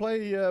you ever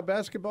play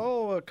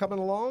basketball coming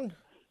along?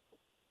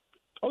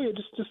 Oh, yeah,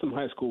 just some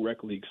high school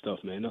rec league stuff,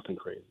 man. Nothing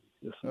crazy.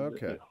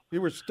 Okay.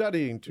 You were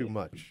studying too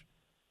much.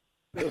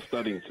 I was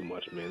studying too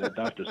much, man. That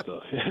doctor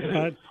stuff.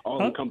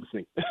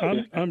 All-encompassing.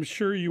 I'm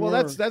sure you were.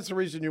 Well, that's the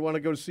reason you want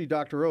to go to see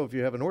Dr. O if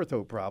you have an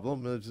ortho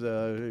problem. Is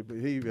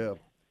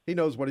he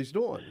knows what he's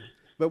doing.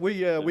 But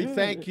we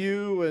thank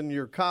you and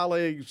your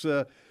colleagues.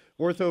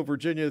 Ortho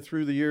Virginia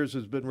through the years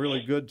has been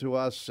really good to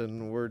us,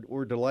 and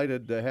we're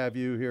delighted to have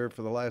you here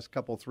for the last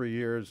 3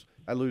 years.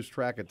 I lose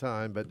track of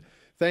time, but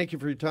thank you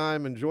for your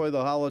time. Enjoy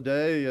the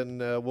holiday, and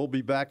we'll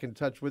be back in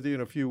touch with you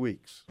in a few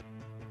weeks.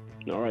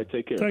 All right,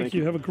 take care. Thank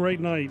you. Have a great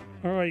night.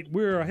 All right,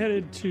 we're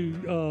headed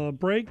to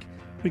break.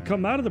 We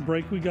come out of the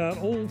break. We got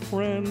old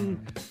friend,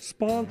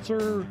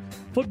 sponsor,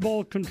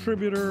 football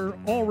contributor,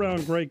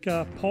 all-around great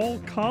guy, Paul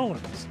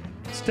Collins.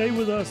 Stay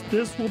with us.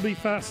 This will be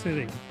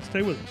fascinating.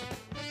 Stay with us.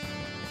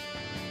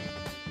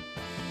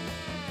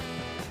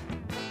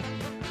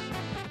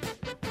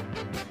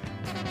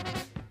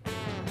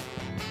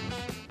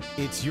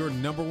 It's your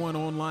number one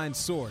online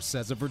source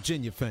as a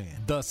Virginia fan.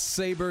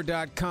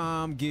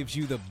 TheSaber.com gives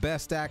you the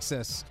best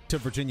access to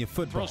Virginia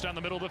football. Throws down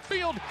the middle of the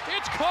field.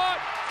 It's caught.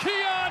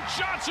 Keon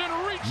Johnson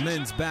reaches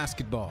Men's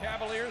basketball.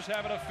 Cavaliers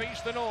having to face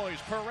the noise.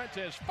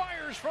 Parentes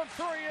fires from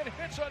three and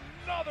hits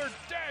another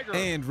dagger.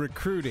 And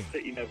recruiting.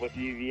 You know, with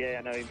UVA,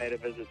 I know he made a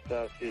visit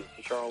to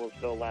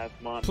Charlottesville last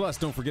month. Plus,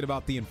 don't forget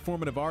about the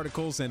informative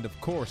articles and,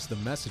 of course, the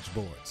message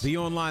boards. The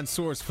online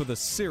source for the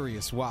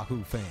serious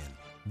Wahoo fan.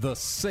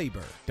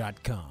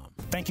 TheSaber.com.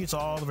 Thank you to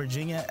all the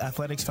Virginia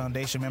Athletics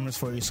Foundation members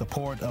for your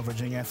support of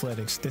Virginia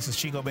Athletics. This is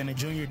Chico Bennett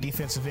Jr.,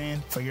 defensive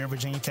end for your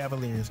Virginia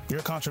Cavaliers.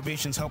 Your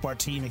contributions help our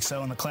team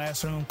excel in the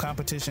classroom,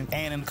 competition,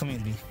 and in the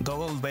community. Go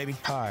Wolves, baby.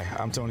 Hi,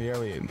 I'm Tony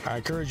Elliott. I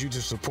encourage you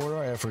to support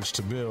our efforts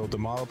to build the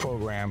model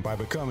program by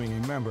becoming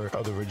a member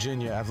of the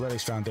Virginia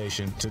Athletics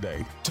Foundation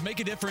today. To make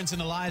a difference in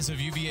the lives of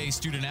UVA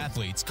student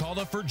athletes, call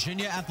the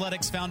Virginia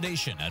Athletics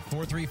Foundation at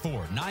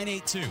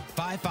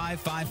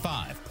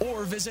 434-982-5555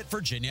 or visit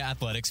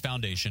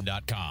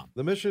VirginiaAthleticsFoundation.com.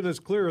 The mission is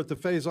clear at the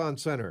Faison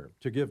Center: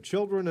 to give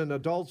children and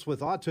adults with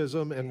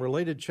autism and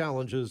related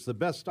challenges the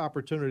best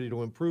opportunity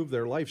to improve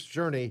their life's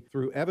journey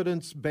through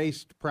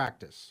evidence-based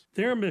practice.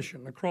 Their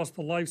mission across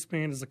the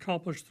lifespan is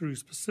accomplished through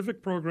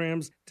specific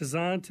programs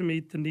designed to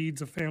meet the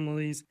needs of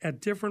families at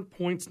different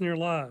points in their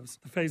lives.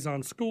 The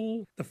Faison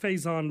School, the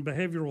Faison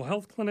Behavioral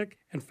Health Clinic,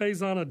 and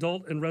Faison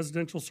Adult and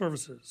Residential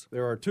Services.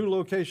 There are 2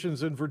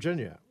 locations in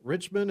Virginia,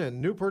 Richmond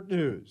and Newport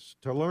News.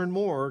 To learn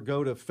more,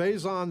 go to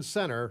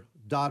FaisonCenter.org.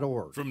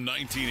 From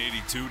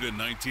 1982 to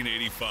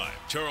 1985,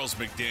 Charles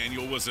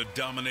McDaniel was a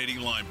dominating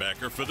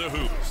linebacker for the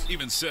Hoos,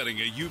 even setting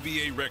a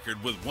UVA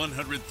record with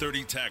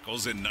 130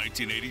 tackles in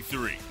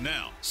 1983.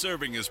 Now,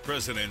 serving as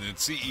president and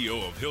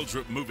CEO of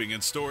Hildreth Moving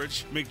and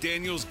Storage,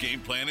 McDaniel's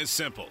game plan is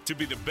simple: to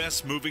be the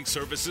best moving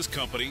services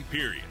company,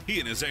 period. He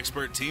and his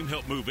expert team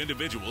help move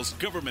individuals,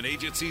 government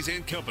agencies,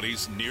 and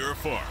companies near or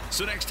far.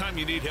 So next time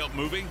you need help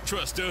moving,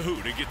 trust a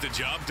Who to get the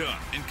job done.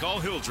 And call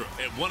Hildreth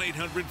at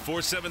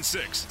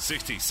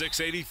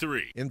 1-800-476-6683.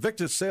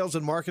 Invictus Sales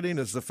and Marketing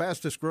is the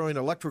fastest-growing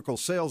electrical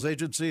sales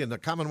agency in the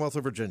Commonwealth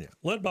of Virginia.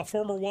 Led by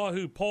former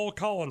Wahoo Paul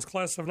Collins,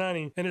 class of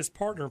 '90, and his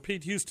partner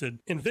Pete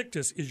Houston,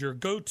 Invictus is your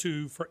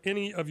go-to for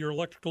any of your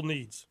electrical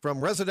needs.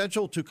 From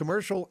residential to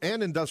commercial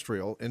and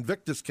industrial,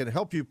 Invictus can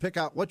help you pick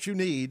out what you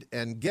need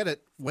and get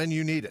it when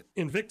you need it.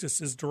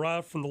 Invictus is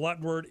derived from the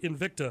Latin word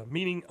invicta,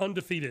 meaning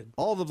undefeated.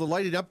 All of the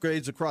lighting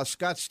upgrades across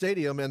Scott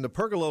Stadium and the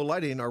pergola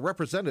lighting are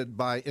represented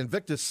by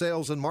Invictus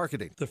Sales and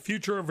Marketing. The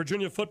future of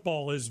Virginia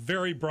football is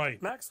very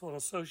bright. Maxwell &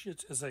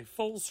 Associates is a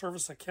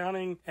full-service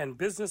accounting and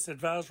business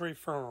advisory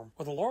firm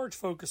with a large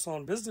focus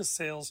on business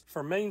sales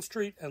for Main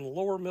Street and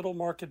lower middle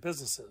market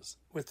businesses.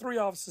 With 3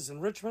 offices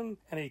in Richmond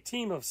and a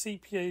team of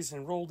CPAs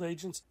and enrolled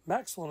agents,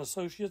 Maxwell &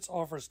 Associates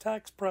offers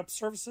tax prep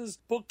services,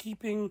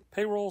 bookkeeping,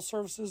 payroll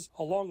services,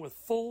 along with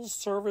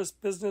full-service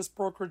business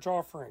brokerage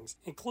offerings,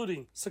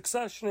 including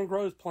succession and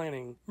growth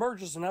planning,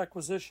 mergers and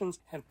acquisitions,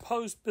 and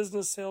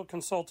post-business sale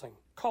consulting.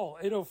 Call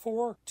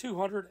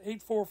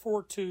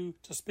 804-200-8442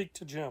 to speak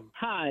to Jim.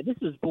 Hi,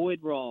 this is Boyd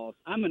Ross.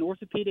 I'm an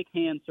orthopedic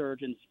hand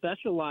surgeon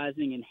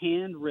specializing in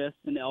hand, wrist,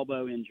 and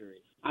elbow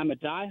injuries. I'm a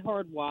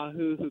diehard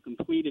Wahoo who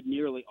completed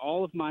nearly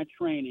all of my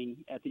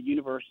training at the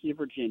University of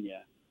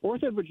Virginia.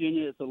 Ortho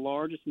Virginia is the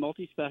largest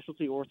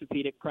multi-specialty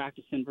orthopedic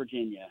practice in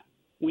Virginia.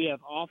 We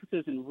have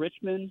offices in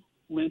Richmond,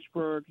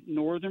 Lynchburg,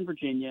 Northern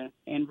Virginia,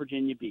 and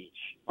Virginia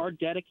Beach. Our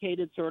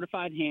dedicated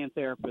certified hand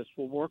therapists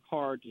will work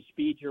hard to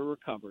speed your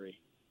recovery.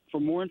 For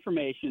more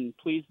information,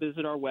 please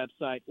visit our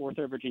website,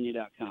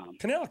 orthovirginia.com.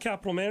 Canal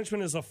Capital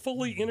Management is a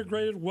fully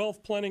integrated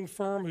wealth planning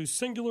firm whose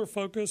singular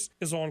focus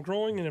is on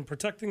growing and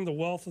protecting the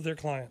wealth of their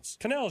clients.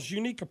 Canal's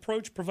unique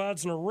approach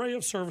provides an array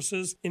of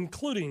services,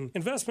 including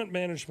investment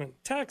management,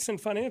 tax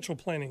and financial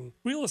planning,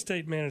 real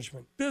estate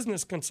management,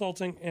 business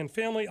consulting, and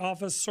family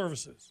office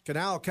services.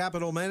 Canal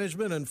Capital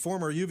Management and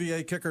former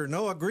UVA kicker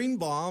Noah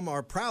Greenbaum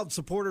are proud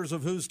supporters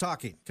of Who's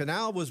Talking.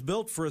 Canal was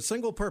built for a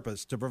single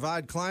purpose: to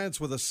provide clients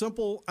with a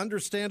simple,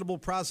 understandable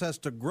process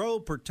to grow,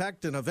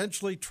 protect, and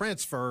eventually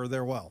transfer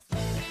their wealth.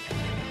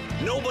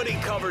 Nobody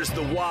covers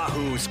the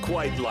Wahoos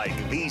quite like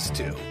these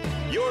two.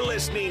 You're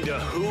listening to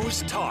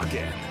Who's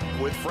Talking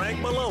with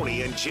Frank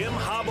Maloney and Jim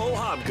Hobbo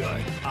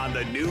Hobgood on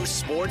the new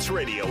Sports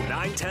Radio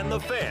 910 The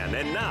Fan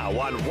and now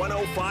on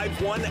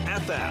 105.1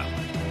 FM.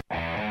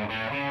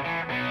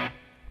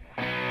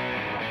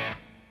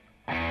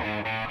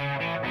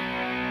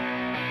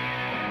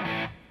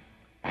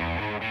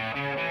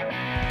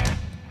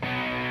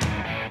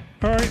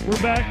 All right,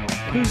 we're back.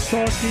 Who's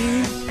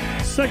Talking,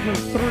 segment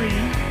 3.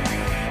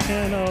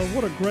 And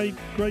what a great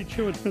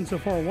show it's been so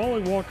far.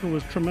 Wally Walker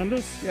was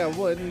tremendous. Yeah,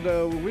 well, and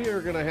we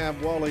are going to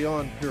have Wally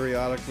on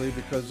periodically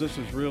because this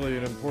is really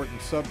an important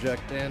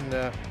subject.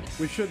 And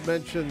we should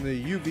mention the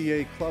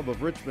UVA Club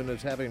of Richmond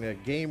is having a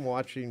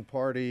game-watching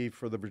party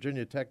for the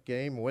Virginia Tech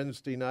game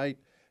Wednesday night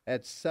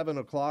at 7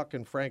 o'clock.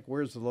 And, Frank,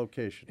 where's the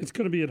location? It's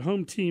going to be at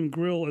Home Team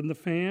Grill in the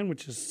Fan,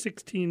 which is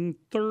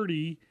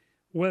 1630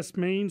 West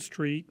Main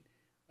Street.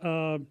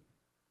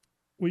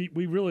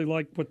 We really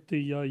like what the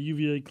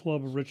UVA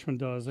Club of Richmond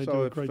does. They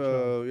do a great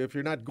job. If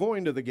you're not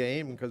going to the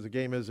game, because the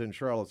game is in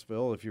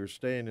Charlottesville, if you're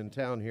staying in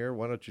town here,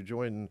 why don't you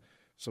join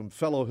some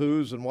fellow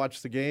Who's and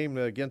watch the game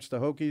against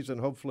the Hokies, and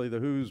hopefully the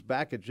Who's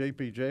back at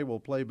JPJ will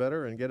play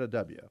better and get a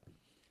W.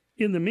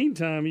 In the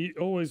meantime, you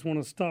always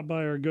want to stop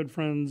by our good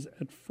friends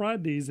at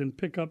Fridays and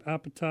pick up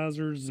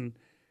appetizers and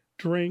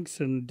drinks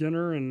and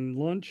dinner and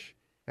lunch.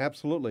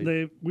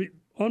 Absolutely.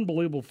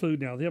 Unbelievable food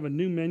now. They have a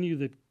new menu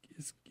that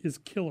is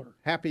killer.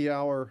 Happy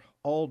hour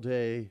all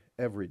day,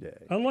 every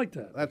day. I like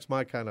that. That's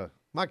my kind of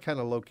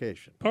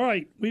location. All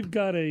right, we've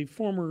got a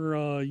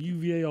former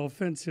UVA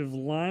offensive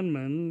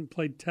lineman,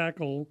 played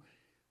tackle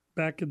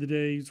back in the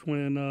days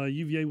when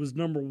UVA was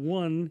number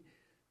 1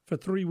 for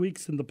 3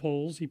 weeks in the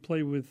polls. He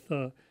played with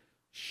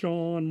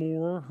Sean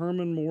Moore,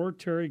 Herman Moore,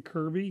 Terry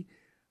Kirby,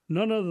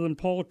 none other than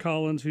Paul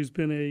Collins, who's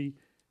been a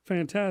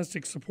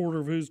fantastic supporter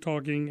of Who's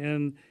Talking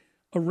and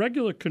a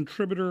regular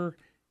contributor,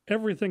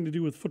 everything to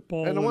do with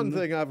football. And the one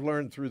thing I've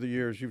learned through the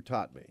years, you've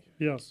taught me.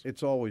 Yes.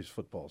 It's always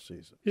football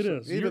season. It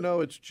is. Even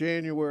though it's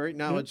January,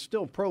 now it's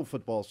still pro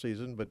football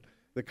season, but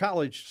the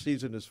college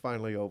season is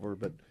finally over,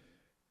 but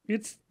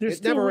it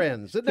never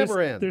ends. It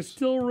never ends. They're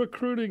still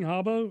recruiting,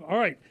 Habbo. All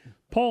right.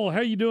 Paul,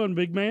 how you doing,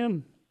 big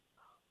man?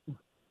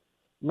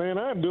 Man,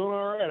 I'm doing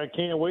all right. I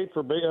can't wait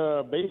for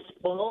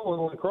baseball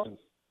and lacrosse.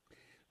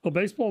 Well,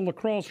 baseball and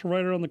lacrosse are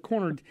right around the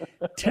corner.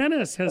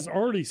 Tennis has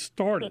already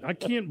started. I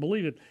can't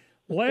believe it.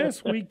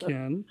 Last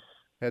weekend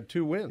had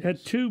 2 wins.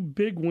 Had 2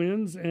 big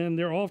wins, and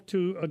they're off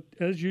to,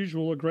 as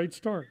usual, a great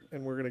start.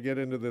 And we're going to get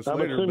into this I'm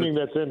later. assuming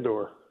that's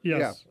indoor. Yes.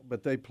 Yeah,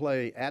 but they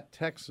play at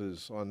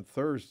Texas on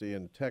Thursday.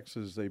 In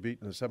Texas, they beat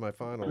in the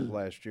semifinals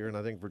last year, and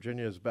I think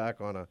Virginia is back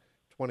on a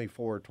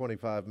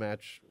 24-25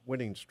 match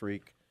winning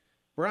streak.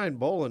 Brian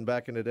Boland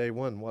back in the day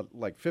won,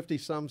 like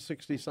 50-some,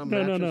 60-some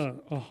matches?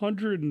 No,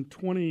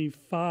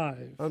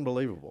 125.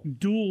 Unbelievable.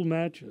 Dual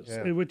matches,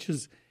 which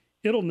is,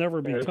 it'll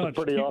never be touched. It's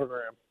a pretty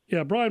autogram.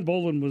 Yeah, Brian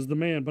Boland was the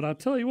man. But I'll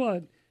tell you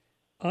what,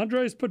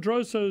 Andres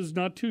Pedroso's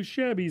not too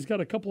shabby. He's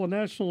got a couple of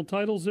national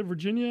titles at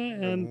Virginia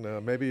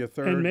and maybe a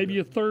third. And maybe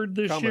a third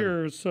this coming.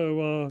 year.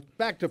 So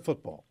back to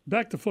football.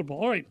 Back to football.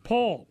 All right,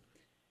 Paul.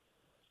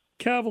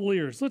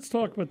 Cavaliers. Let's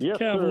talk about the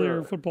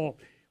Cavalier football.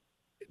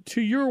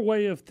 To your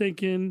way of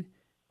thinking,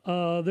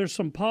 there's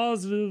some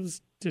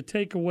positives to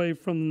take away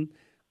from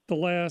the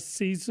last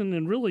season,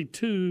 and really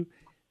two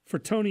for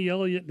Tony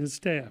Elliott and his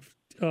staff.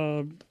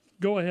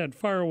 Go ahead,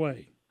 fire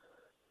away.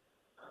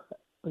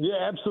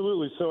 Yeah,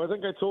 absolutely. So I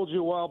think I told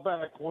you a while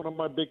back, one of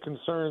my big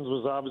concerns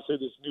was obviously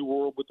this new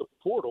world with the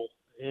portal,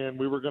 and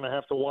we were going to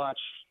have to watch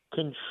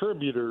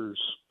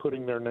contributors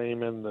putting their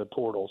name in the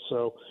portal.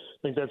 So I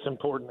think that's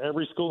important.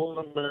 Every school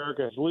in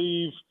America has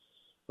leave.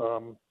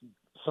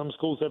 Some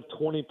schools have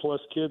 20-plus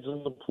kids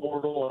in the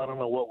portal. I don't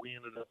know what we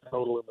ended up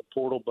total in the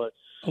portal, but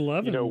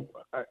 11. You know,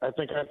 I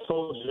think I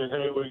told you,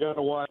 hey, we got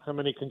to watch how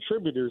many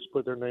contributors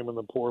put their name in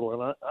the portal,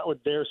 and I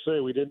would dare say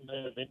we didn't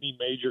have any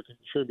major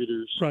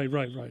contributors. Right.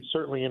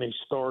 Certainly any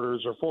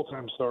starters or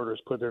full-time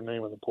starters put their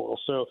name in the portal.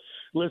 So,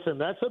 listen,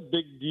 that's a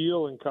big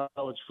deal in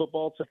college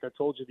football. Like I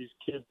told you, these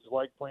kids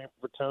like playing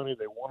for Tony.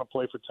 They want to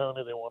play for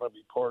Tony. They want to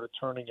be part of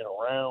turning it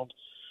around.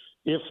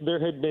 If there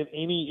had been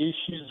any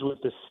issues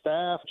with the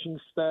coaching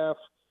staff,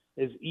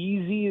 as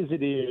easy as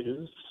it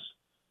is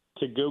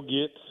to go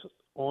get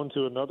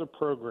onto another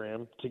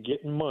program, to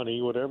get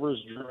money, whatever is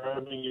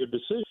driving your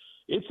decision,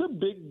 it's a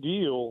big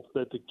deal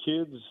that the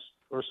kids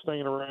are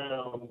staying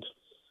around,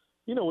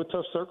 you know, with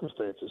tough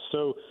circumstances.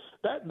 So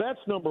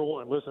that's number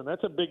one. Listen,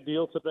 that's a big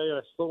deal today.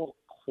 I still don't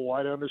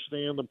quite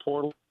understand the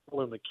portal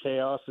and the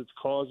chaos it's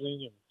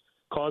causing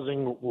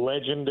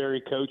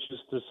legendary coaches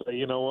to say,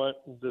 you know what,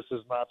 this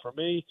is not for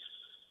me.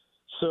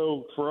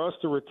 So for us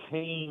to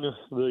retain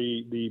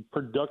the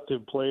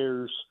productive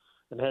players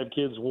and have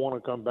kids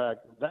want to come back,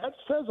 that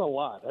says a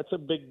lot. That's a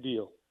big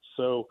deal.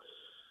 So,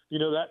 you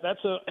know, that's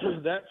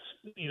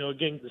you know,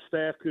 again, the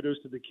staff,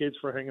 kudos to the kids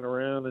for hanging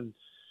around and,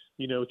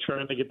 you know,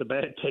 trying to get the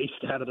bad taste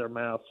out of their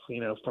mouth,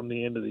 you know, from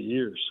the end of the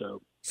year.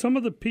 So some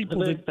of the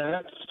people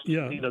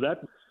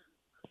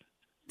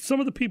some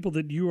of the people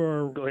that you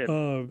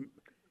are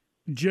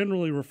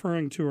generally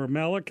referring to are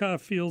Malachi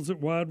Fields at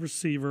wide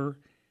receiver.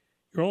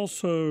 You're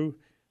also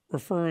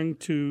referring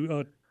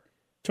to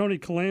Tony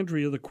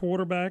Calandria, the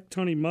quarterback,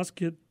 Tony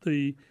Muskett,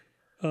 the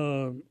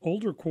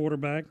older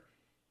quarterback,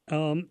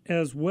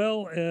 as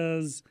well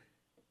as,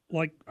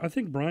 like, I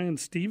think Brian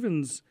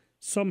Stevens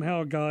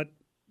somehow got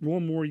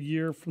one more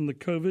year from the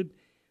COVID.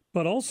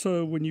 But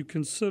also when you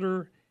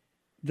consider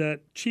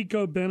that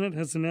Chico Bennett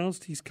has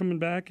announced he's coming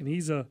back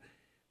and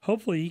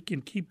hopefully he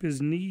can keep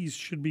his knees,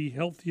 should be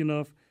healthy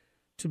enough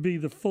to be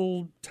the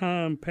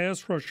full-time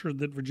pass rusher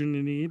that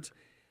Virginia needs.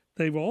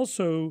 They've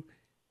also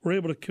were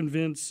able to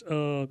convince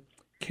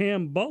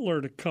Cam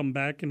Butler to come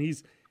back, and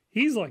he's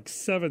like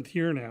 7th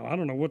year now. I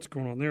don't know what's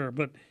going on there,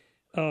 but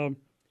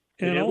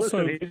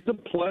listen, he's a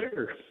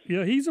player.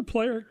 Yeah, he's a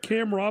player.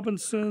 Cam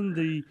Robinson,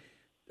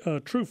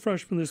 the true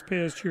freshman this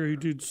past year, who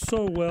did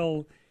so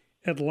well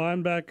at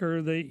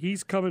linebacker,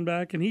 he's coming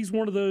back, and he's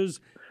one of those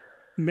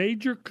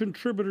major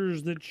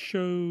contributors that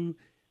show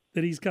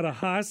that he's got a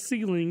high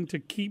ceiling to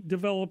keep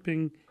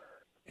developing,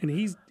 and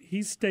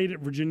he's stayed at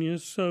Virginia.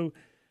 So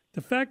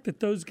The fact that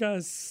those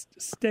guys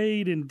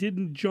stayed and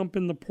didn't jump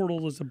in the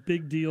portal is a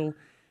big deal.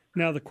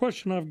 Now, the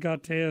question I've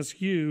got to ask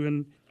you,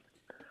 and,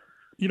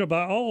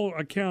 by all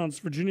accounts,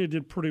 Virginia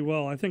did pretty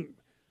well. I think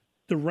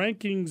the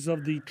rankings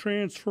of the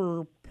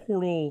transfer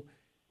portal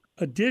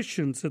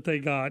additions that they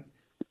got,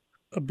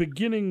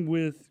 beginning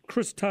with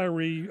Chris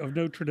Tyree of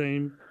Notre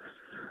Dame,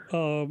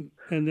 and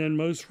then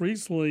most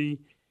recently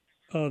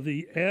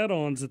the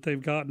add-ons that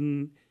they've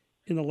gotten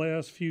in the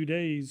last few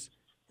days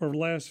or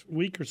last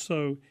week or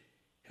so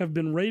have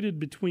been rated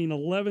between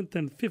 11th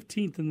and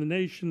 15th in the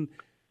nation.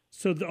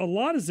 So a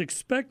lot is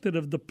expected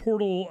of the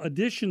portal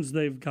additions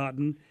they've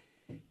gotten.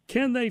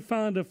 Can they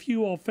find a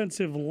few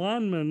offensive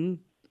linemen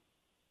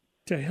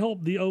to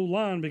help the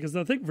O-line? Because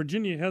I think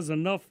Virginia has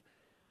enough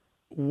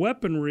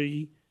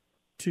weaponry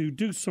to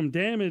do some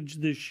damage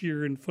this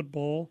year in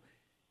football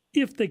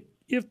if the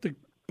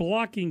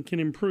blocking can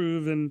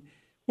improve. And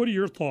what are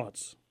your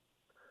thoughts?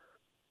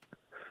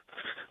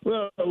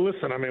 Well,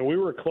 listen, I mean, we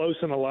were close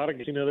in a lot of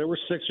games. There were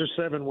 6 or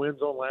 7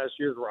 wins on last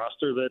year's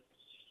roster that,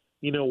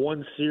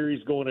 one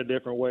series going a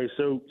different way.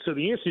 So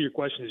the answer to your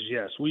question is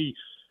yes. We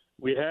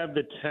have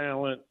the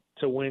talent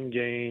to win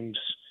games.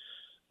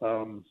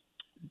 And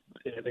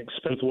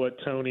expect what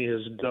Tony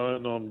has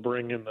done on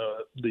bringing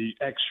the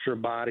extra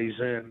bodies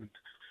in.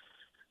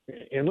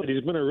 And look,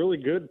 he's been a really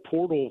good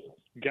portal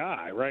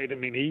guy, right? I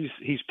mean,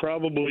 he's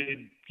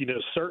probably,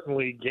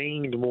 certainly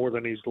gained more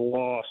than he's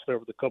lost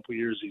over the couple of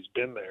years he's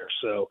been there.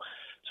 So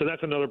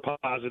that's another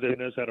positive. He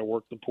knows how to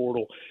work the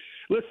portal.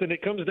 Listen,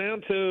 it comes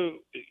down to,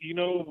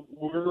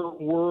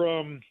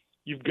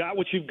 you've got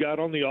what you've got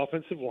on the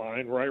offensive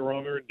line, right,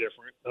 wrong, or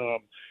indifferent.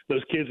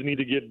 Those kids need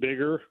to get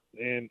bigger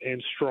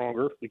and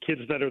stronger. The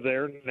kids that are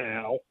there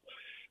now,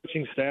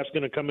 coaching staff's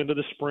going to come into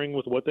the spring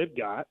with what they've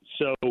got.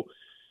 So,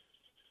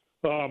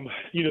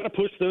 you got to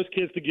push those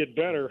kids to get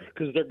better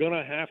because they're going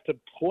to have to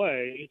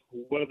play,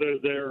 whether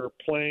they're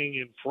playing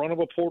in front of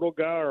a portal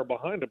guy or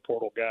behind a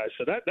portal guy.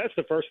 So that's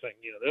the first thing.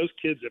 Those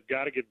kids have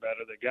got to get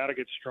better. They got to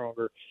get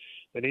stronger.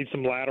 They need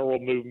some lateral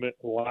movement,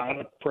 a lot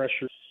of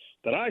pressure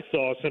that I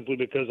saw simply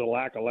because of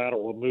lack of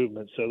lateral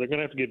movement. So they're going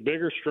to have to get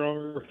bigger,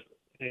 stronger,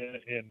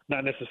 and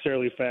not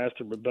necessarily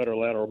faster, but better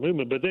lateral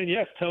movement. But then,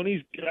 yes,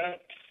 Tony's got,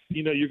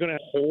 you're going to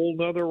have a whole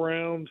nother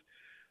round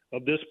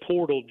of this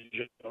portal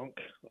junk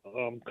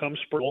come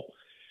spring.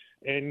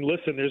 And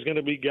listen, there's going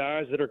to be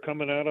guys that are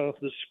coming out of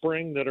the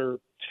spring that are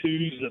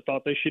 2s that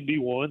thought they should be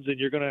 1s, and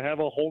you're going to have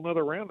a whole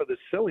nother round of this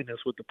silliness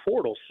with the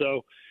portal.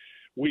 So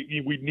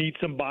we need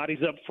some bodies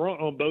up front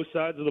on both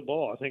sides of the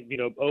ball. I think,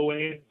 OA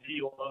and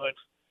D line,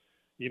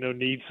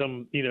 need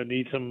some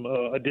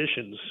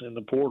additions in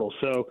the portal.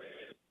 So,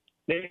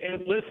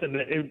 and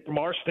listen, from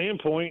our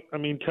standpoint, I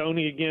mean,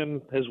 Tony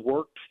again has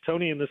worked.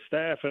 Tony and the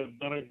staff have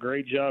done a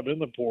great job in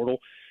the portal.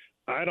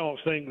 I don't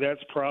think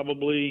that's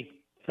probably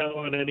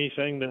telling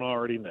anything they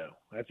already know.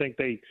 I think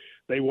they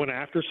went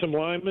after some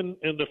linemen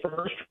in the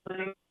first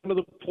round of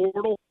the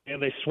portal,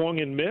 and they swung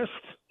and missed.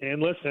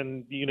 And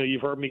listen,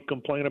 you've heard me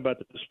complain about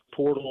this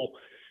portal.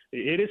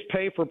 It is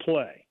pay for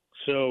play.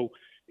 So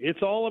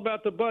it's all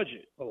about the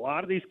budget. A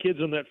lot of these kids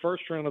in that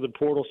first round of the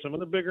portal, some of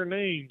the bigger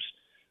names,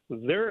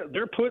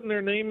 they're putting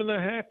their name in the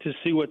hat to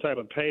see what type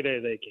of payday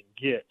they can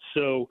get.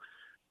 So,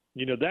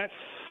 that's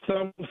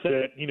something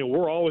that,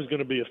 we're always going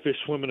to be a fish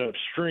swimming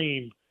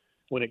upstream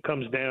when it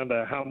comes down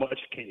to how much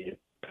can you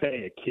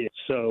pay a kid.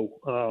 So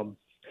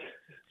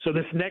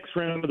this next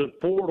round of the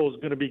portal is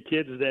going to be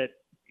kids that,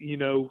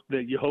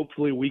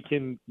 hopefully we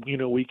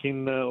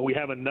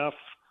have enough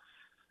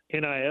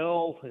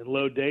NIL and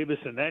Lowe Davis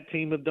and that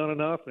team have done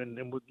enough.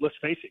 And let's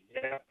face it,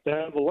 you have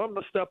to have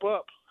alumni step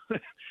up.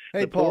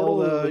 Hey, Paul,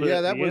 the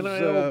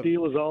NIL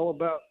deal is all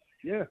about,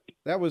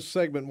 that was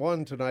segment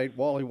 1 tonight,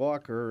 Wally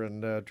Walker,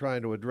 and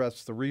trying to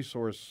address the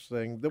resource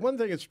thing. The one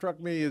thing that struck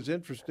me as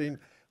interesting,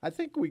 I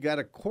think we got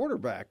a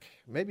quarterback,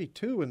 maybe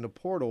 2 in the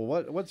portal.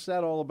 What's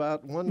that all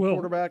about? One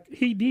quarterback?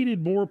 He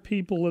needed more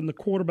people in the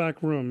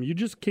quarterback room. You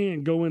just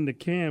can't go into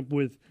camp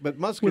with – But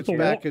Muskett's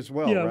back as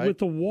well, right? Yeah, with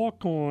the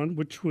walk-on,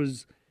 which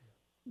was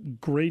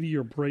Grady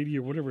or Brady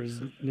or whatever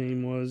his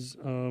name was.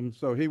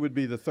 So he would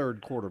be the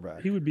 3rd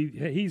quarterback.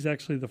 He's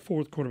actually the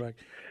 4th quarterback.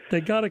 They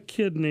got a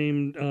kid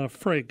named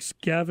Frakes,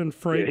 Gavin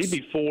Frakes. Yeah, he'd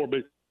be 4, but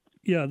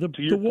yeah, the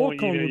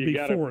walk-on would be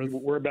 4th.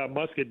 We're about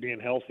Muskett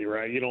being healthy,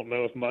 right? You don't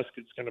know if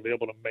Muskett's going to be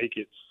able to make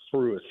it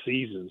through a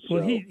season. So,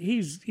 well,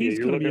 he's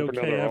going to be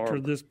okay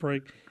after this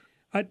break.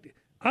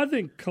 I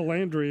think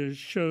Calandria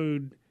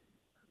showed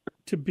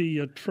to be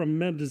a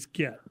tremendous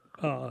get.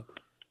 I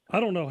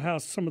don't know how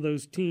some of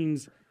those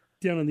teams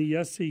down in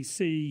the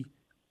SEC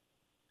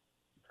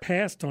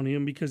passed on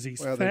him because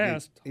he's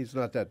fast. He's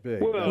not that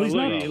big. Well, he's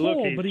not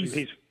tall, but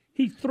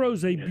he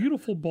throws a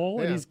beautiful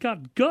ball, and he's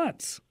got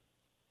guts.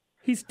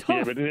 He's tough.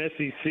 Yeah, but in the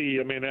SEC,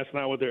 I mean, that's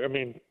not what they're – I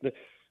mean,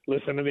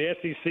 listen, in the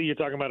SEC, you're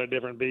talking about a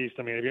different beast.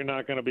 I mean, if you're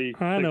not going to be –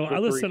 I know.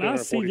 I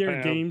see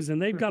their games,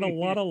 and they've got a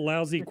lot of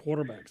lousy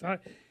quarterbacks.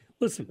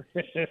 Listen,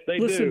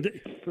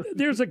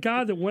 there's a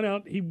guy that went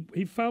out –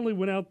 he finally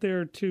went out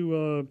there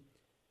to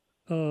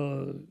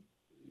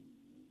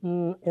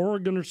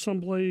Oregon or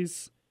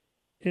someplace,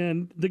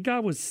 And the guy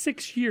was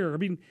 6 year. I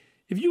mean,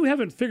 if you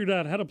haven't figured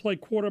out how to play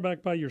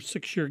quarterback by your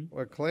 6 year,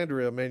 well,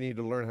 Calandria may need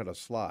to learn how to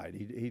slide.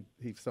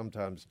 He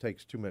sometimes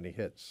takes too many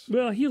hits.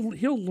 Well,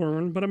 he'll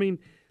learn, but I mean,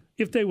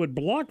 if they would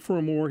block for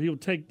him more,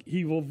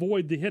 he will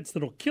avoid the hits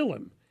that'll kill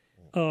him.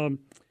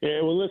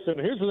 Yeah, well, listen,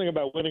 here's the thing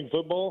about winning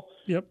football.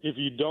 Yep. If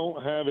you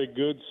don't have a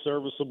good,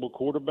 serviceable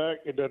quarterback,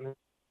 it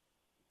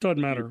doesn't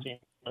matter.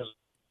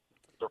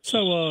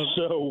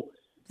 So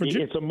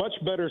it's a much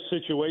better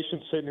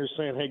situation sitting here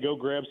saying, hey, go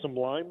grab some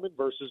linemen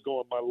versus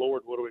going, my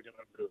Lord, what are we going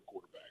to do at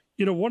quarterback?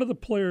 You know, one of the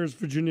players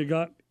Virginia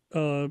got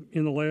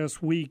in the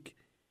last week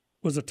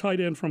was a tight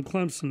end from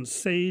Clemson,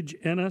 Sage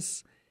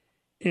Ennis,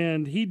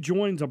 and he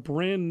joins a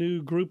brand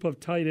new group of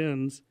tight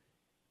ends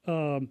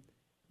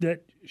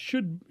that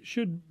should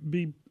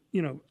be,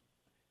 you know,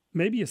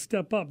 maybe a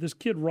step up. This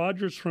kid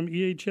Rogers from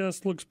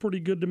EHS looks pretty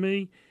good to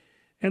me.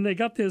 And they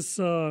got this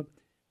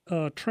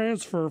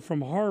transfer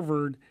from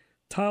Harvard,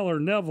 Tyler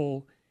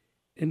Neville,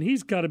 and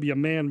he's got to be a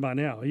man by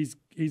now. He's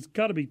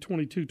got to be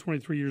 22,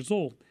 23 years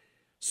old.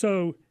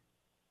 So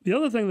the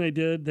other thing they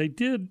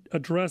did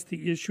address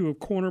the issue of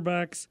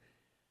cornerbacks.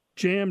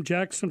 Jam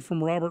Jackson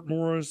from Robert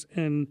Morris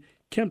and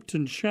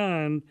Kempton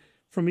Shine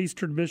from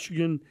Eastern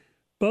Michigan.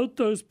 Both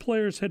those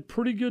players had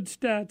pretty good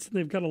stats, and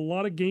they've got a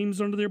lot of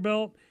games under their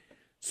belt.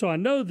 So I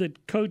know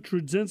that Coach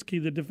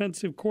Rudzinski, the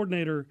defensive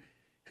coordinator,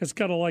 has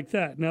got to like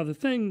that. Now, the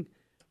thing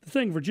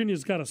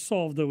Virginia's got to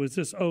solve, though, is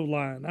this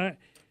O-line.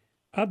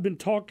 I've been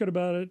talking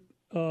about it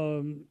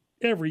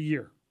every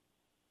year.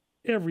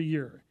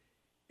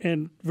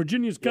 And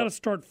Virginia's got to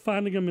start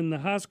finding them in the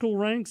high school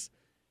ranks,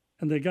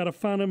 and they got to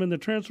find them in the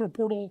transfer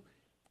portal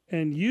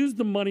and use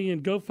the money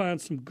and go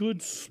find some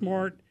good,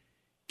 smart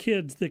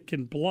kids that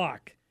can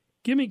block.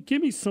 Give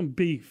me some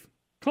beef.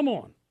 Come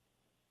on.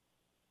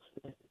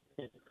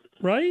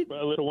 Right?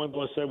 Well, the one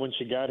thing I said when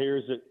she got here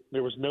is that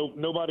there was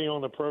nobody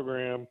on the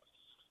program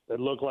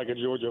that looked like a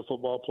Georgia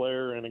football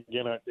player. And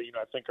again, I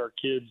think our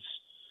kids,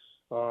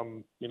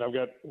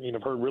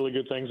 I've heard really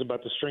good things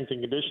about the strength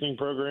and conditioning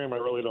program. I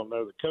really don't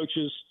know the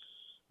coaches,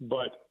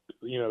 but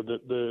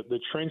the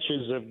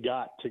trenches have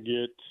got to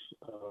get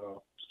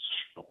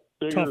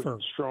bigger, tougher,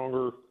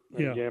 stronger,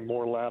 and again,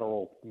 more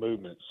lateral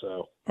movement.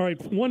 So, all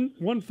right,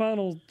 one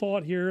final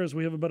thought here as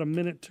we have about a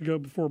minute to go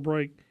before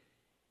break.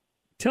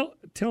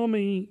 Tell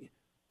me,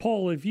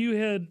 Paul, if you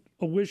had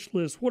a wish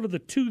list, what are the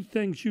two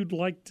things you'd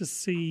like to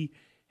see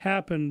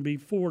happen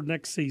before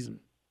next season?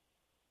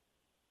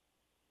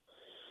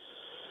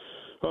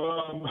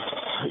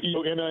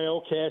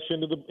 NIL cash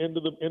into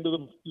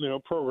the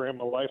program,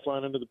 a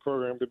lifeline into the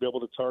program to be able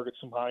to target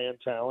some high end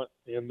talent,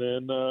 and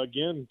then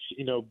again,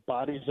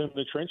 bodies in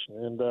the trench.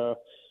 And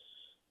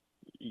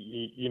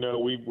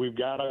we've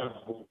got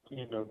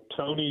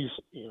Tony's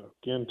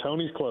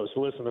close.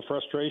 Listen, the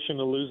frustration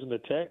of losing the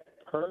Tech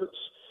hurts,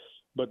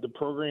 but the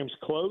program's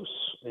close,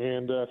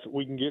 and if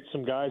we can get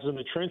some guys in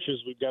the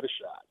trenches, we've got a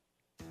shot.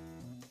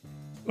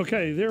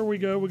 Okay, there we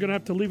go. We're going to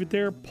have to leave it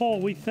there.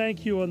 Paul, we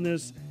thank you on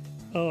this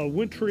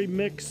wintry,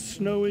 mixed,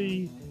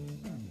 snowy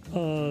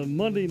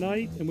Monday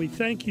night, and we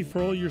thank you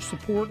for all your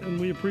support, and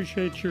we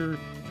appreciate your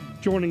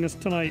joining us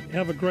tonight.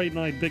 Have a great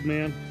night, big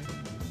man.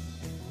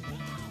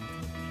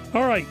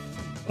 All right,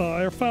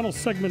 our final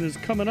segment is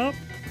coming up.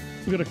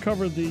 We're going to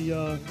cover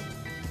the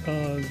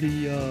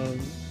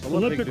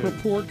Olympic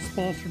Report,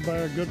 sponsored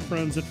by our good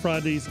friends at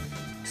Fridays.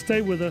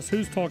 Stay with us.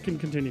 Who's Talking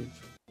continues.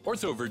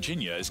 Ortho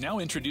Virginia is now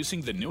introducing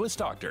the newest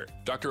doctor,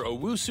 Dr.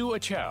 Owusu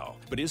Achow,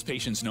 but his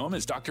patients know him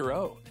as Dr.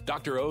 O.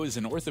 Dr. O is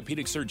an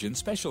orthopedic surgeon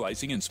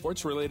specializing in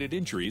sports-related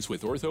injuries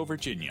with Ortho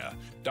Virginia.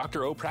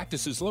 Dr. O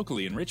practices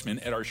locally in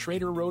Richmond at our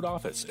Schrader Road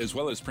office, as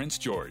well as Prince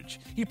George.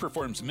 He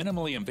performs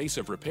minimally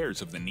invasive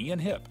repairs of the knee and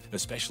hip,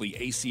 especially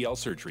ACL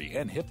surgery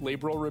and hip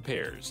labral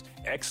repairs.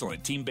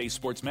 Excellent team-based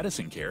sports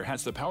medicine care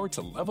has the power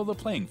to level the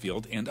playing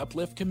field and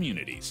uplift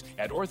communities.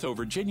 At Ortho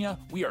Virginia,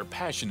 we are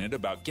passionate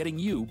about getting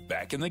you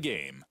back in the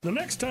game. The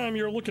next time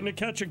you're looking to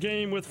catch a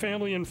game with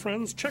family and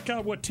friends, check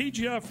out what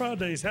TGI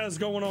Fridays has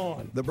going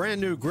on. The brand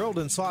new grilled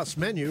and sauce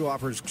menu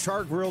offers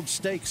char-grilled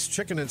steaks,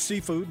 chicken, and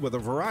seafood with a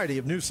variety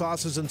of new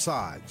sauces and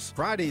sides.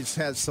 Fridays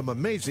has some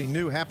amazing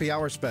new happy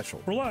hour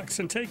specials. Relax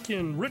and take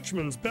in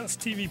Richmond's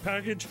best TV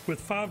package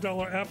with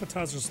 $5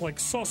 appetizers like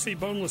saucy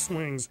boneless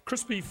wings,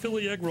 crispy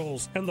Philly egg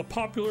rolls, and the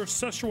popular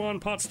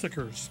Szechuan pot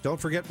stickers. Don't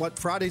forget what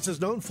Fridays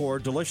is known for: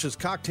 delicious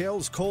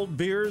cocktails, cold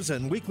beers,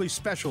 and weekly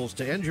specials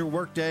to end your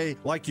workday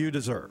like you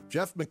deserve.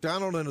 Jeff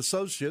McDonald and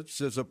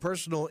Associates is a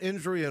personal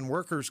injury and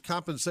workers'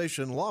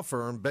 compensation law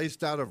firm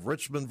based out of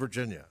Richmond,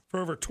 Virginia. For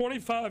over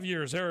 25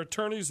 years, our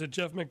attorneys at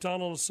Jeff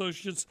McDonald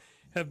Associates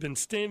have been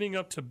standing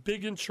up to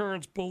big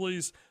insurance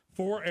bullies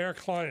for our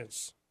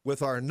clients.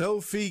 With our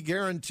no-fee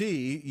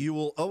guarantee, you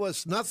will owe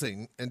us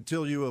nothing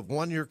until you have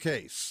won your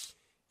case.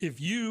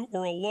 If you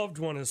or a loved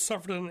one has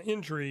suffered an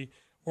injury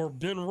or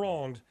been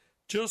wronged,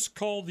 just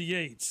call the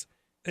 8s,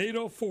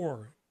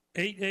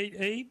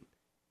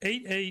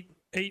 804-888-8888.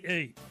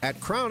 888. At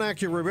Crown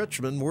Acura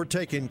Richmond, we're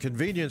taking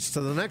convenience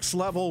to the next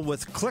level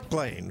with Click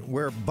Lane,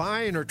 where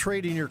buying or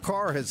trading your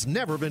car has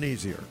never been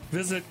easier.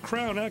 Visit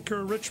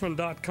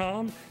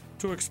crownacurarichmond.com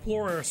to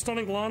explore our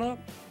stunning lineup,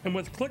 and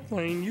with Click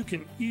Lane, you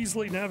can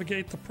easily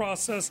navigate the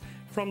process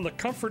from the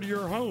comfort of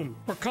your home.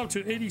 Or come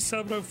to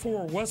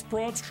 8704 West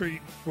Broad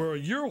Street, where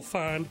you'll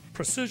find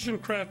precision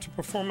crafted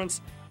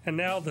performance and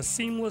now the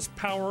seamless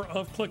power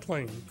of Click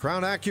Lane.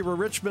 Crown Acura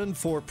Richmond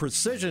for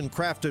precision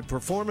crafted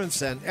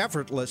performance and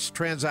effortless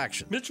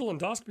transaction. Mitchell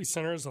Endoscopy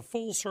Center is a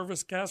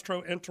full-service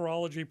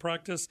gastroenterology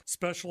practice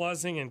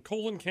specializing in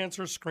colon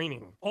cancer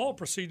screening. All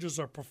procedures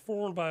are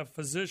performed by a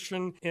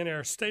physician in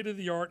our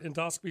state-of-the-art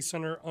endoscopy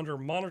center under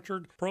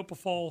monitored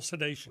propofol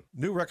sedation.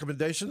 New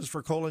recommendations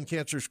for colon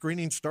cancer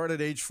screening start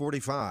at age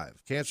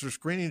 45. Cancer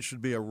screening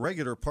should be a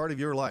regular part of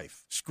your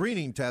life.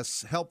 Screening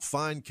tests help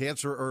find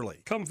cancer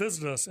early. Come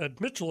visit us at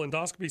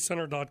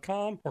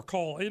MitchellEndoscopyCenter.com or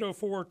call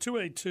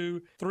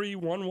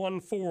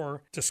 804-282-3114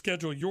 to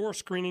schedule your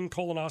screening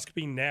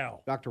colonoscopy now.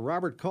 Dr.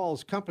 Robert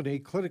Call's company,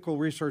 Clinical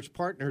Research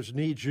Partners,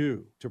 needs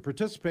you to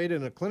participate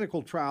in a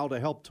clinical trial to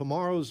help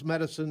tomorrow's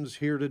medicines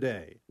here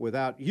today.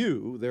 Without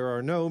you, there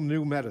are no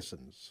new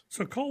medicines.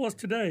 So call us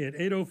today at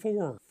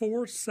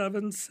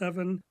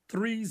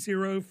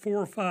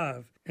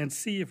 804-477-3045 and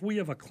see if we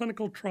have a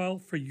clinical trial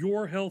for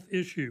your health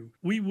issue.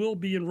 We will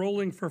be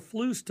enrolling for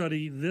flu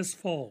study this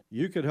fall.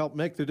 You could help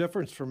make the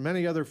difference for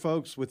many other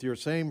folks with your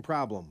same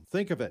problem.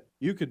 Think of it.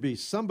 You could be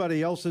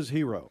somebody else's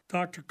hero.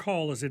 Dr.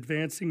 Call is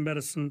advancing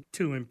medicine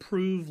to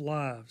improve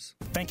lives.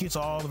 Thank you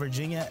to all the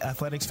Virginia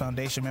Athletics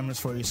Foundation members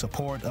for your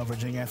support of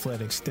Virginia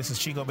Athletics. This is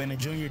Chico Bennett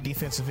Jr.,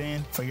 defensive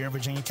end for your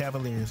Virginia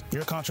Cavaliers.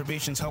 Your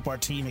contributions help our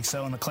team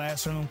excel in the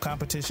classroom,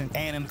 competition,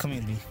 and in the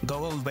community. Go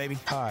Wolves, baby.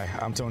 Hi,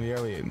 I'm Tony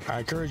Elliott. I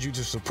encourage you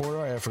to support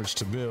our efforts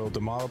to build the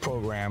model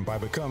program by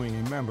becoming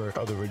a member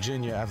of the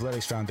Virginia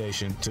Athletics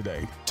Foundation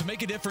today. To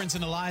make a difference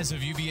in the lives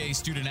of UVA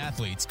student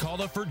athletes, call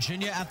the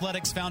Virginia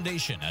Athletics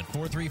Foundation at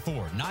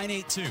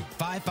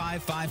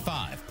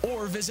 434-982-5555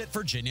 or visit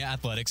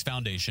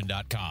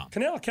VirginiaAthleticsFoundation.com.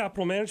 Canal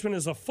Capital Management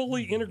is a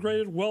fully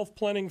integrated wealth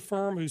planning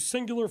firm whose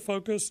singular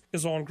focus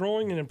is on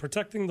growing and in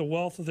protecting the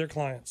wealth of their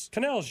clients.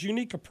 Canal's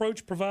unique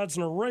approach provides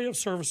an array of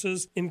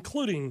services,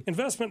 including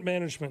investment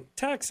management,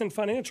 tax and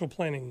financial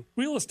planning,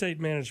 real estate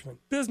management,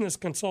 business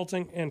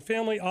consulting, and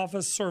family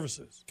office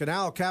services.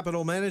 Canal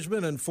Capital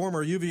Management and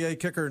former UVA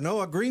kicker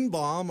Noah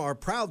Greenbaum are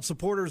proud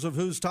supporters of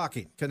Who's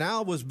Talking.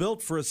 Canal was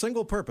built for a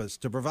single purpose,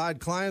 to provide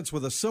clients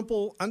with a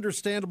simple,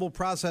 understandable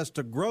process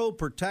to grow,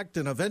 protect,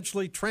 and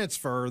eventually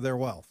transfer their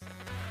wealth.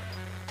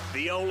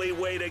 The only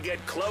way to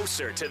get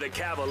closer to the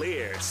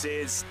Cavaliers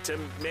is to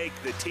make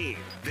the team.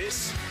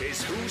 This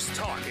is Who's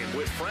Talking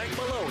with Frank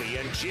Maloney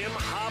and Jim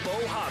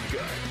Hobbo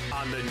Hobgood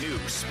on the new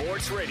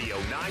Sports Radio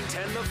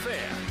 910 The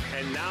Fan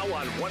and now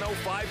on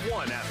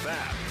 105.1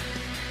 FM.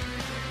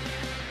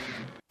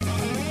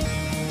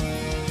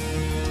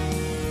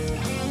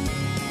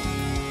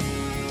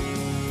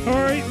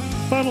 All right,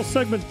 final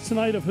segment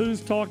tonight of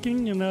Who's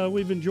Talking, and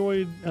we've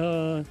enjoyed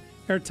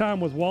our time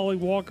with Wally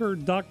Walker,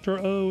 Dr.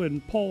 O,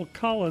 and Paul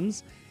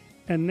Collins.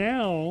 And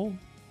now,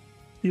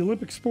 the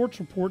Olympic Sports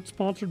Report,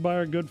 sponsored by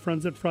our good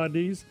friends at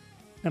Fridays.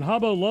 And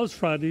Hobbo loves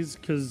Fridays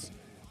because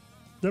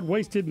that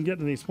waist didn't get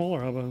any smaller,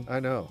 Hobbo. I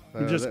know.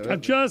 I'm just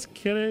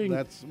kidding.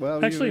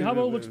 Actually,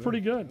 Hobbo looks pretty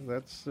good.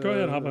 Go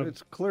ahead, Hobbo.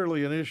 It's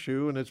clearly an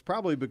issue, and it's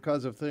probably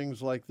because of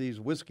things like these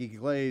whiskey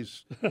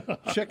glazed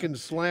chicken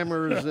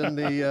slammers and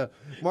the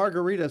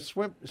margarita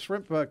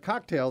shrimp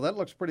cocktail. That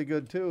looks pretty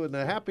good, too. And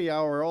the happy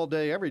hour all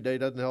day, every day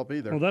doesn't help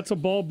either. Well, that's a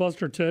ball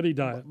buster Teddy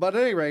diet. But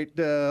at any rate,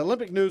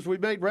 Olympic news, we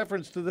made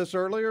reference to this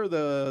earlier.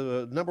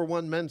 The number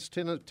one men's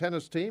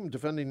tennis team,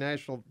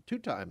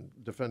 two-time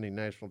defending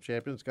national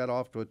champions, got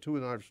off to a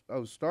 2-0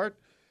 start.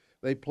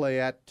 They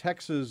play at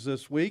Texas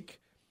this week.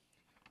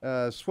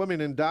 Swimming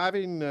and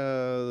diving,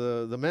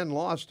 the men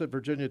lost at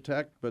Virginia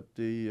Tech, but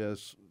the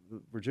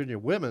Virginia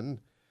women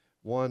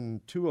won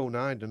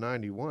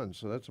 209-91.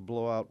 So that's a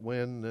blowout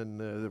win, and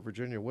the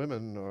Virginia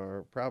women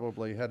are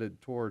probably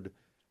headed toward,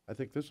 I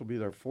think this will be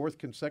their fourth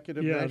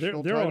consecutive national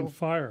title. They're on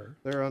fire.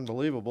 They're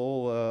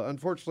unbelievable.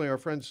 Unfortunately, our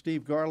friend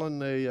Steve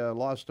Garland, they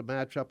lost a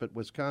match up at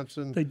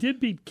Wisconsin. They did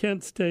beat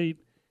Kent State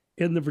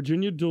in the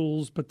Virginia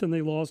duels, but then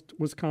they lost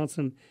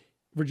Wisconsin,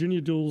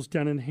 Virginia duels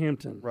down in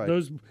Hampton. Right.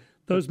 Those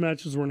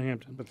matches were in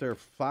Hampton. But they're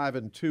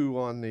 5-2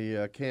 on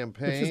the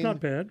campaign. Which is not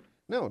bad.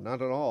 No,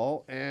 not at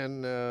all.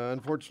 And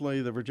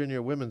unfortunately, the Virginia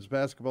women's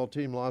basketball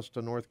team lost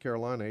to North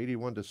Carolina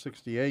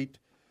 81-68.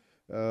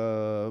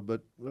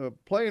 But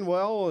playing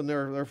well, and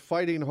they're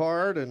fighting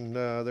hard, and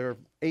they're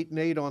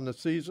 8-8 on the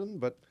season.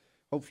 But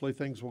hopefully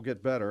things will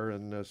get better.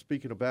 And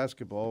speaking of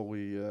basketball,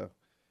 we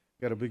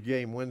got a big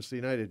game Wednesday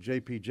night at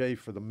JPJ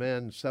for the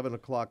men, 7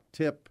 o'clock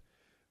tip.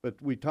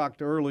 But we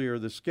talked earlier,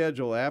 the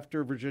schedule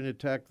after Virginia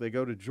Tech, they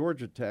go to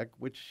Georgia Tech,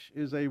 which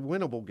is a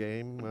winnable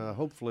game.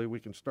 Hopefully we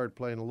can start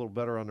playing a little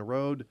better on the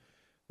road.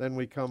 Then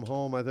we come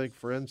home, I think,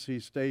 for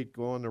NC State,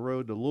 go on the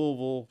road to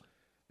Louisville,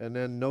 and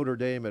then Notre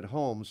Dame at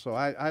home. So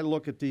I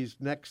look at this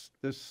next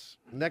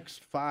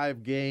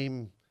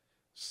 5-game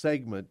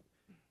segment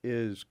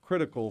is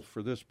critical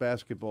for this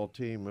basketball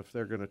team if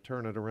they're going to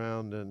turn it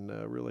around and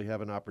really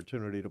have an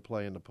opportunity to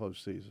play in the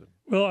postseason.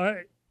 Well,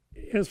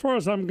 as far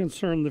as I'm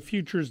concerned, the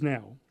future's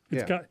now.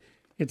 It's got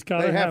to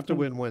They have happen. to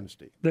win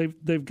Wednesday.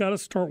 They've got to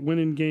start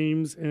winning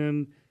games,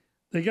 and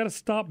they got to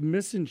stop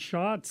missing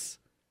shots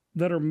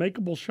that are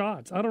makeable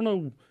shots. I don't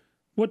know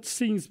what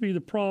seems to be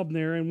the problem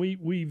there, and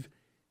we've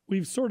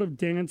sort of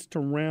danced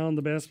around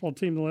the basketball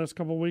team the last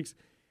couple of weeks.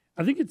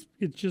 I think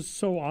it's just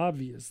so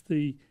obvious.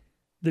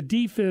 The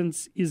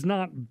defense is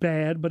not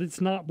bad, but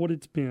it's not what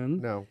it's been.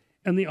 No.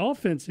 And the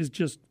offense is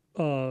just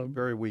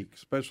very weak,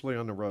 especially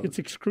on the road. It's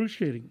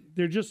excruciating.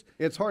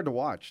 It's hard to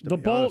watch. The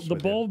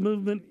ball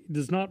movement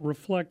does not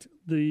reflect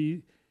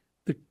the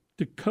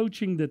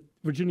coaching that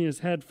Virginia has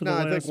had for the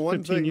last 15 years. I think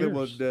one thing that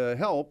would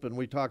help, and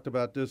we talked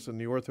about this in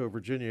the Ortho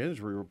Virginia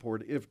injury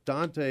report, if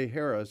Dante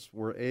Harris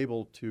were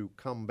able to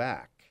come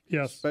back,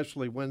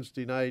 especially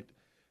Wednesday night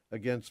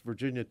against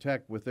Virginia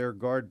Tech with their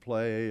guard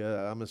play.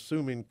 I'm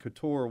assuming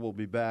Couture will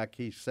be back.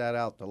 He sat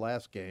out the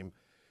last game,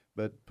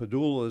 but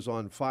Padula is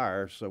on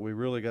fire, so we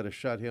really got to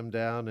shut him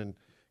down. And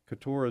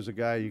Couture is a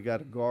guy you got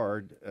to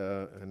guard,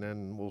 and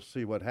then we'll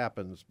see what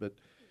happens.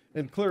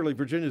 And clearly,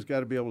 Virginia's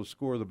got to be able to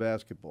score the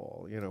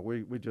basketball. You know,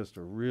 we just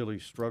are really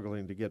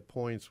struggling to get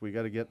points. We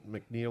got to get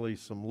McNeely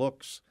some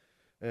looks,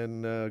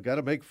 and got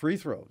to make free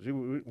throws.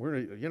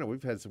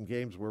 We've had some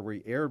games where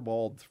we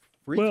airballed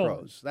free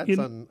throws. That's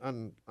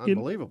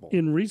unbelievable.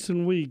 In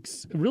recent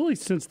weeks, really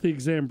since the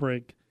exam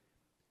break,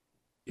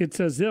 it's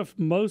as if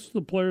most of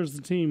the players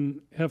of the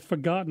team have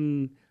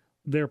forgotten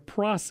their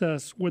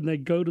process when they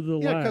go to the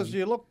line. Yeah, because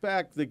you look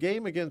back, the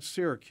game against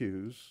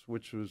Syracuse,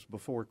 which was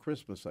before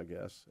Christmas, I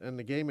guess, and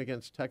the game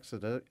against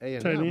Texas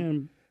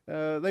A&M,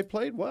 they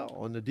played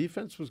well, and the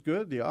defense was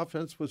good. The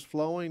offense was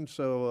flowing,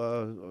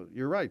 so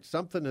you're right.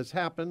 Something has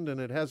happened,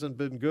 and it hasn't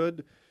been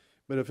good,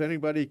 but if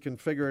anybody can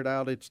figure it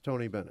out, it's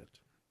Tony Bennett.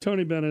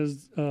 Tony Bennett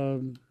is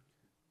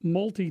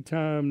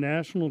multi-time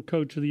national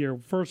coach of the year,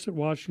 first at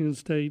Washington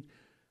State,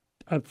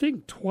 I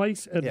think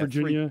twice at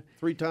Virginia.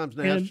 Three times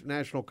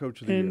national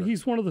coach of the year. And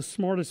he's one of the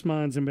smartest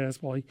minds in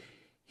basketball.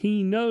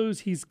 He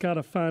knows he's got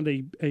to find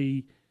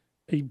a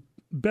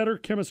better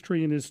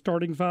chemistry in his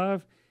starting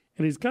five,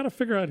 and he's got to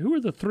figure out who are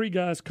the three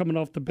guys coming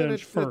off the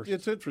bench first.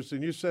 It's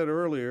interesting. You said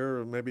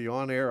earlier, maybe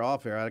on air,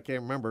 off air, I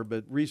can't remember,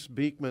 but Reese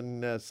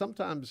Beekman,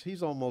 sometimes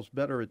he's almost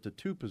better at the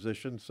two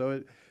position.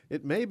 So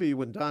it may be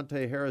when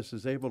Dante Harris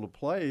is able to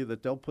play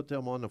that they'll put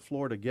them on the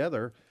floor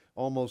together,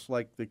 almost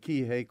like the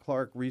Kihei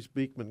Clark-Reese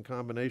Beekman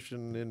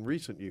combination in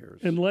recent years.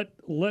 And let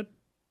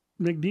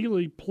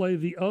McNeely play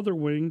the other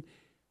wing,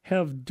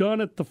 have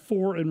Dunn at the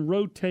 4 and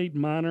rotate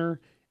Minor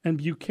and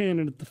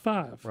Buchanan at the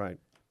 5. Right.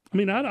 I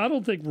mean, I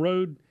don't think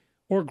Rode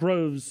or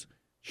Groves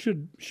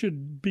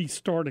should be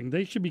starting.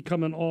 They should be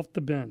coming off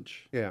the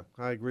bench. Yeah,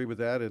 I agree with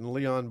that. And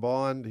Leon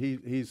Bond,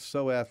 he's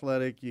so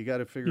athletic. You got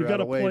to figure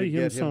out a way to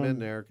get him in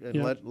there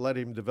and let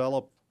him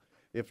develop,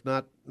 if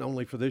not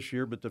only for this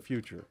year but the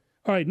future.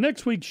 All right,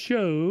 next week's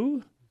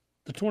show,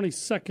 the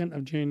 22nd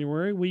of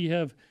January, we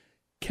have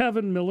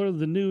Kevin Miller,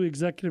 the new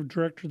executive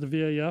director of the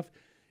VAF,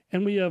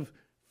 and we have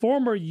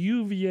former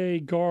UVA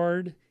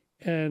guard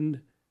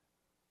and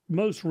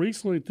most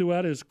recently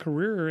throughout his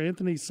career,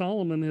 Anthony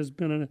Solomon has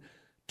been a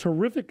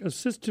terrific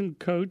assistant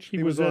coach.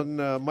 He was on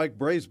Mike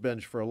Bray's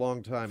bench for a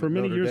long time for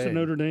many years at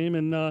Notre Dame,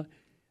 and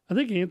I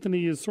think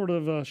Anthony is sort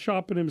of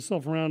shopping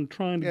himself around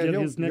trying to get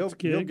his next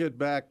gig. He'll get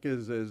back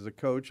as a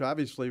coach.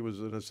 Obviously, he was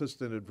an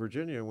assistant at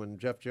Virginia when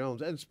Jeff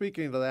Jones. And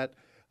speaking of that,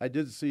 I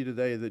did see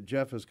today that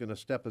Jeff is going to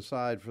step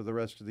aside for the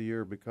rest of the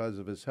year because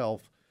of his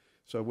health.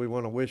 So we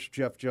want to wish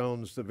Jeff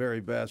Jones the very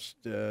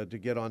best to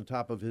get on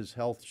top of his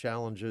health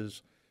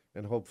challenges,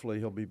 and hopefully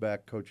he'll be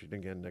back coaching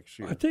again next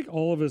year. I think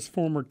all of his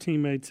former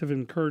teammates have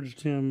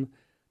encouraged him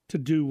to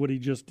do what he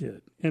just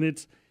did, and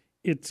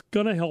it's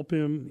going to help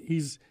him.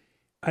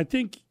 I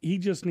think he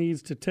just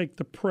needs to take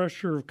the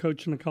pressure of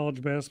coaching a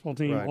college basketball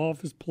team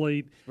off his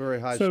plate. Very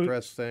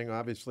high-stress thing.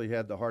 Obviously, he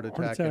had the heart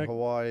attack in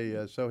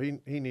Hawaii, so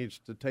he needs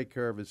to take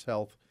care of his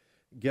health,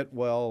 get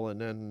well, and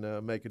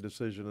then make a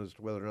decision as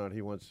to whether or not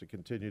he wants to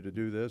continue to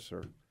do this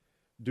or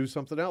do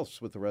something else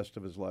with the rest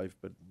of his life.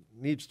 But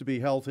needs to be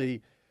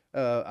healthy.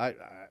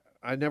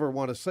 I never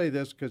want to say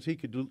this because he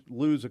could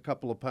lose a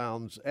couple of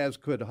pounds, as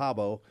could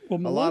Habbo. Well,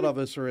 Maloney, a lot of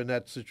us are in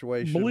that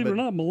situation. Believe it or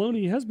not,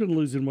 Maloney has been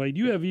losing weight.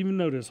 You have even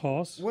noticed,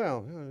 Hoss.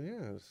 Well,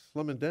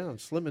 slimming down,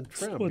 slim and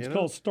trim. It's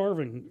called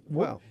starving.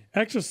 Well,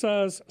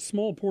 exercise,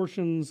 small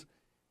portions,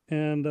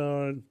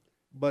 and.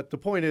 But the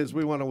point is,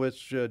 we want to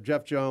wish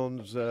Jeff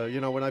Jones.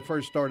 When I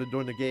first started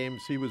doing the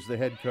games, he was the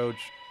head coach.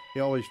 He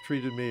always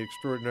treated me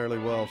extraordinarily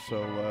well.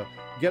 So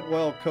get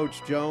well,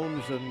 Coach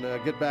Jones, and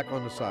get back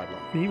on the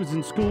sideline. He was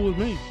in school with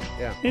me.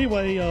 Yeah.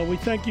 Anyway, we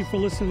thank you for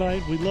listening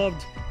tonight. We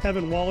loved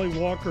having Wally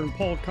Walker and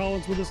Paul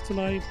Collins with us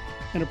tonight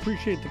and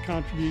appreciate the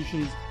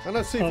contributions. And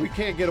let's see if we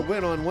can't get a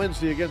win on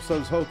Wednesday against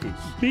those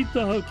Hokies. Beat the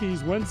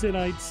Hokies Wednesday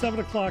night,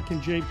 7 o'clock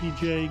in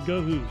JPJ.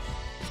 Go Hoos.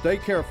 Stay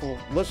careful.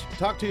 Let's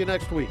talk to you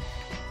next week.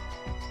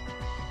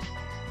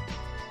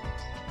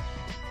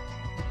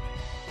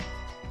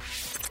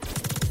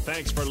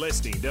 Thanks for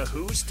listening to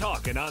Who's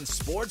Talking on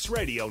Sports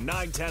Radio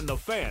 910 The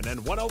Fan and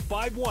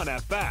 105.1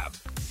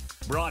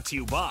 FM. Brought to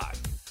you by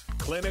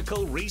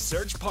Clinical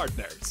Research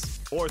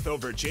Partners, Ortho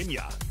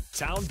Virginia,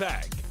 Town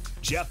Bank,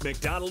 Jeff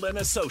McDonald and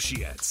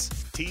Associates,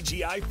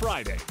 TGI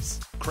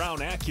Fridays, Crown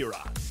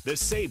Acura, The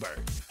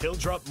Sabre,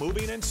 Hildrup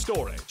Moving and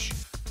Storage,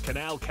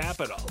 Canal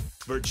Capital,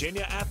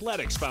 Virginia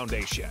Athletics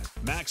Foundation,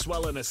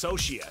 Maxwell and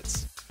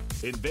Associates,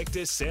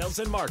 Invictus Sales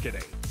and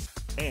Marketing,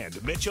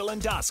 and Mitchell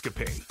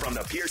Endoscopy. From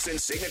the Pearson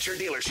Signature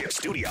Dealership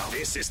Studio,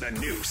 this is the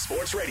new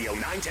Sports Radio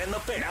 910 The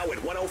Fan, now at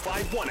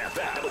 105.1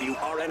 FM,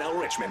 WRNL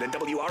Richmond and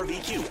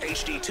WRVQ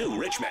HD2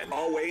 Richmond.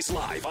 Always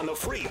live on the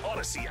free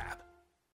Odyssey app.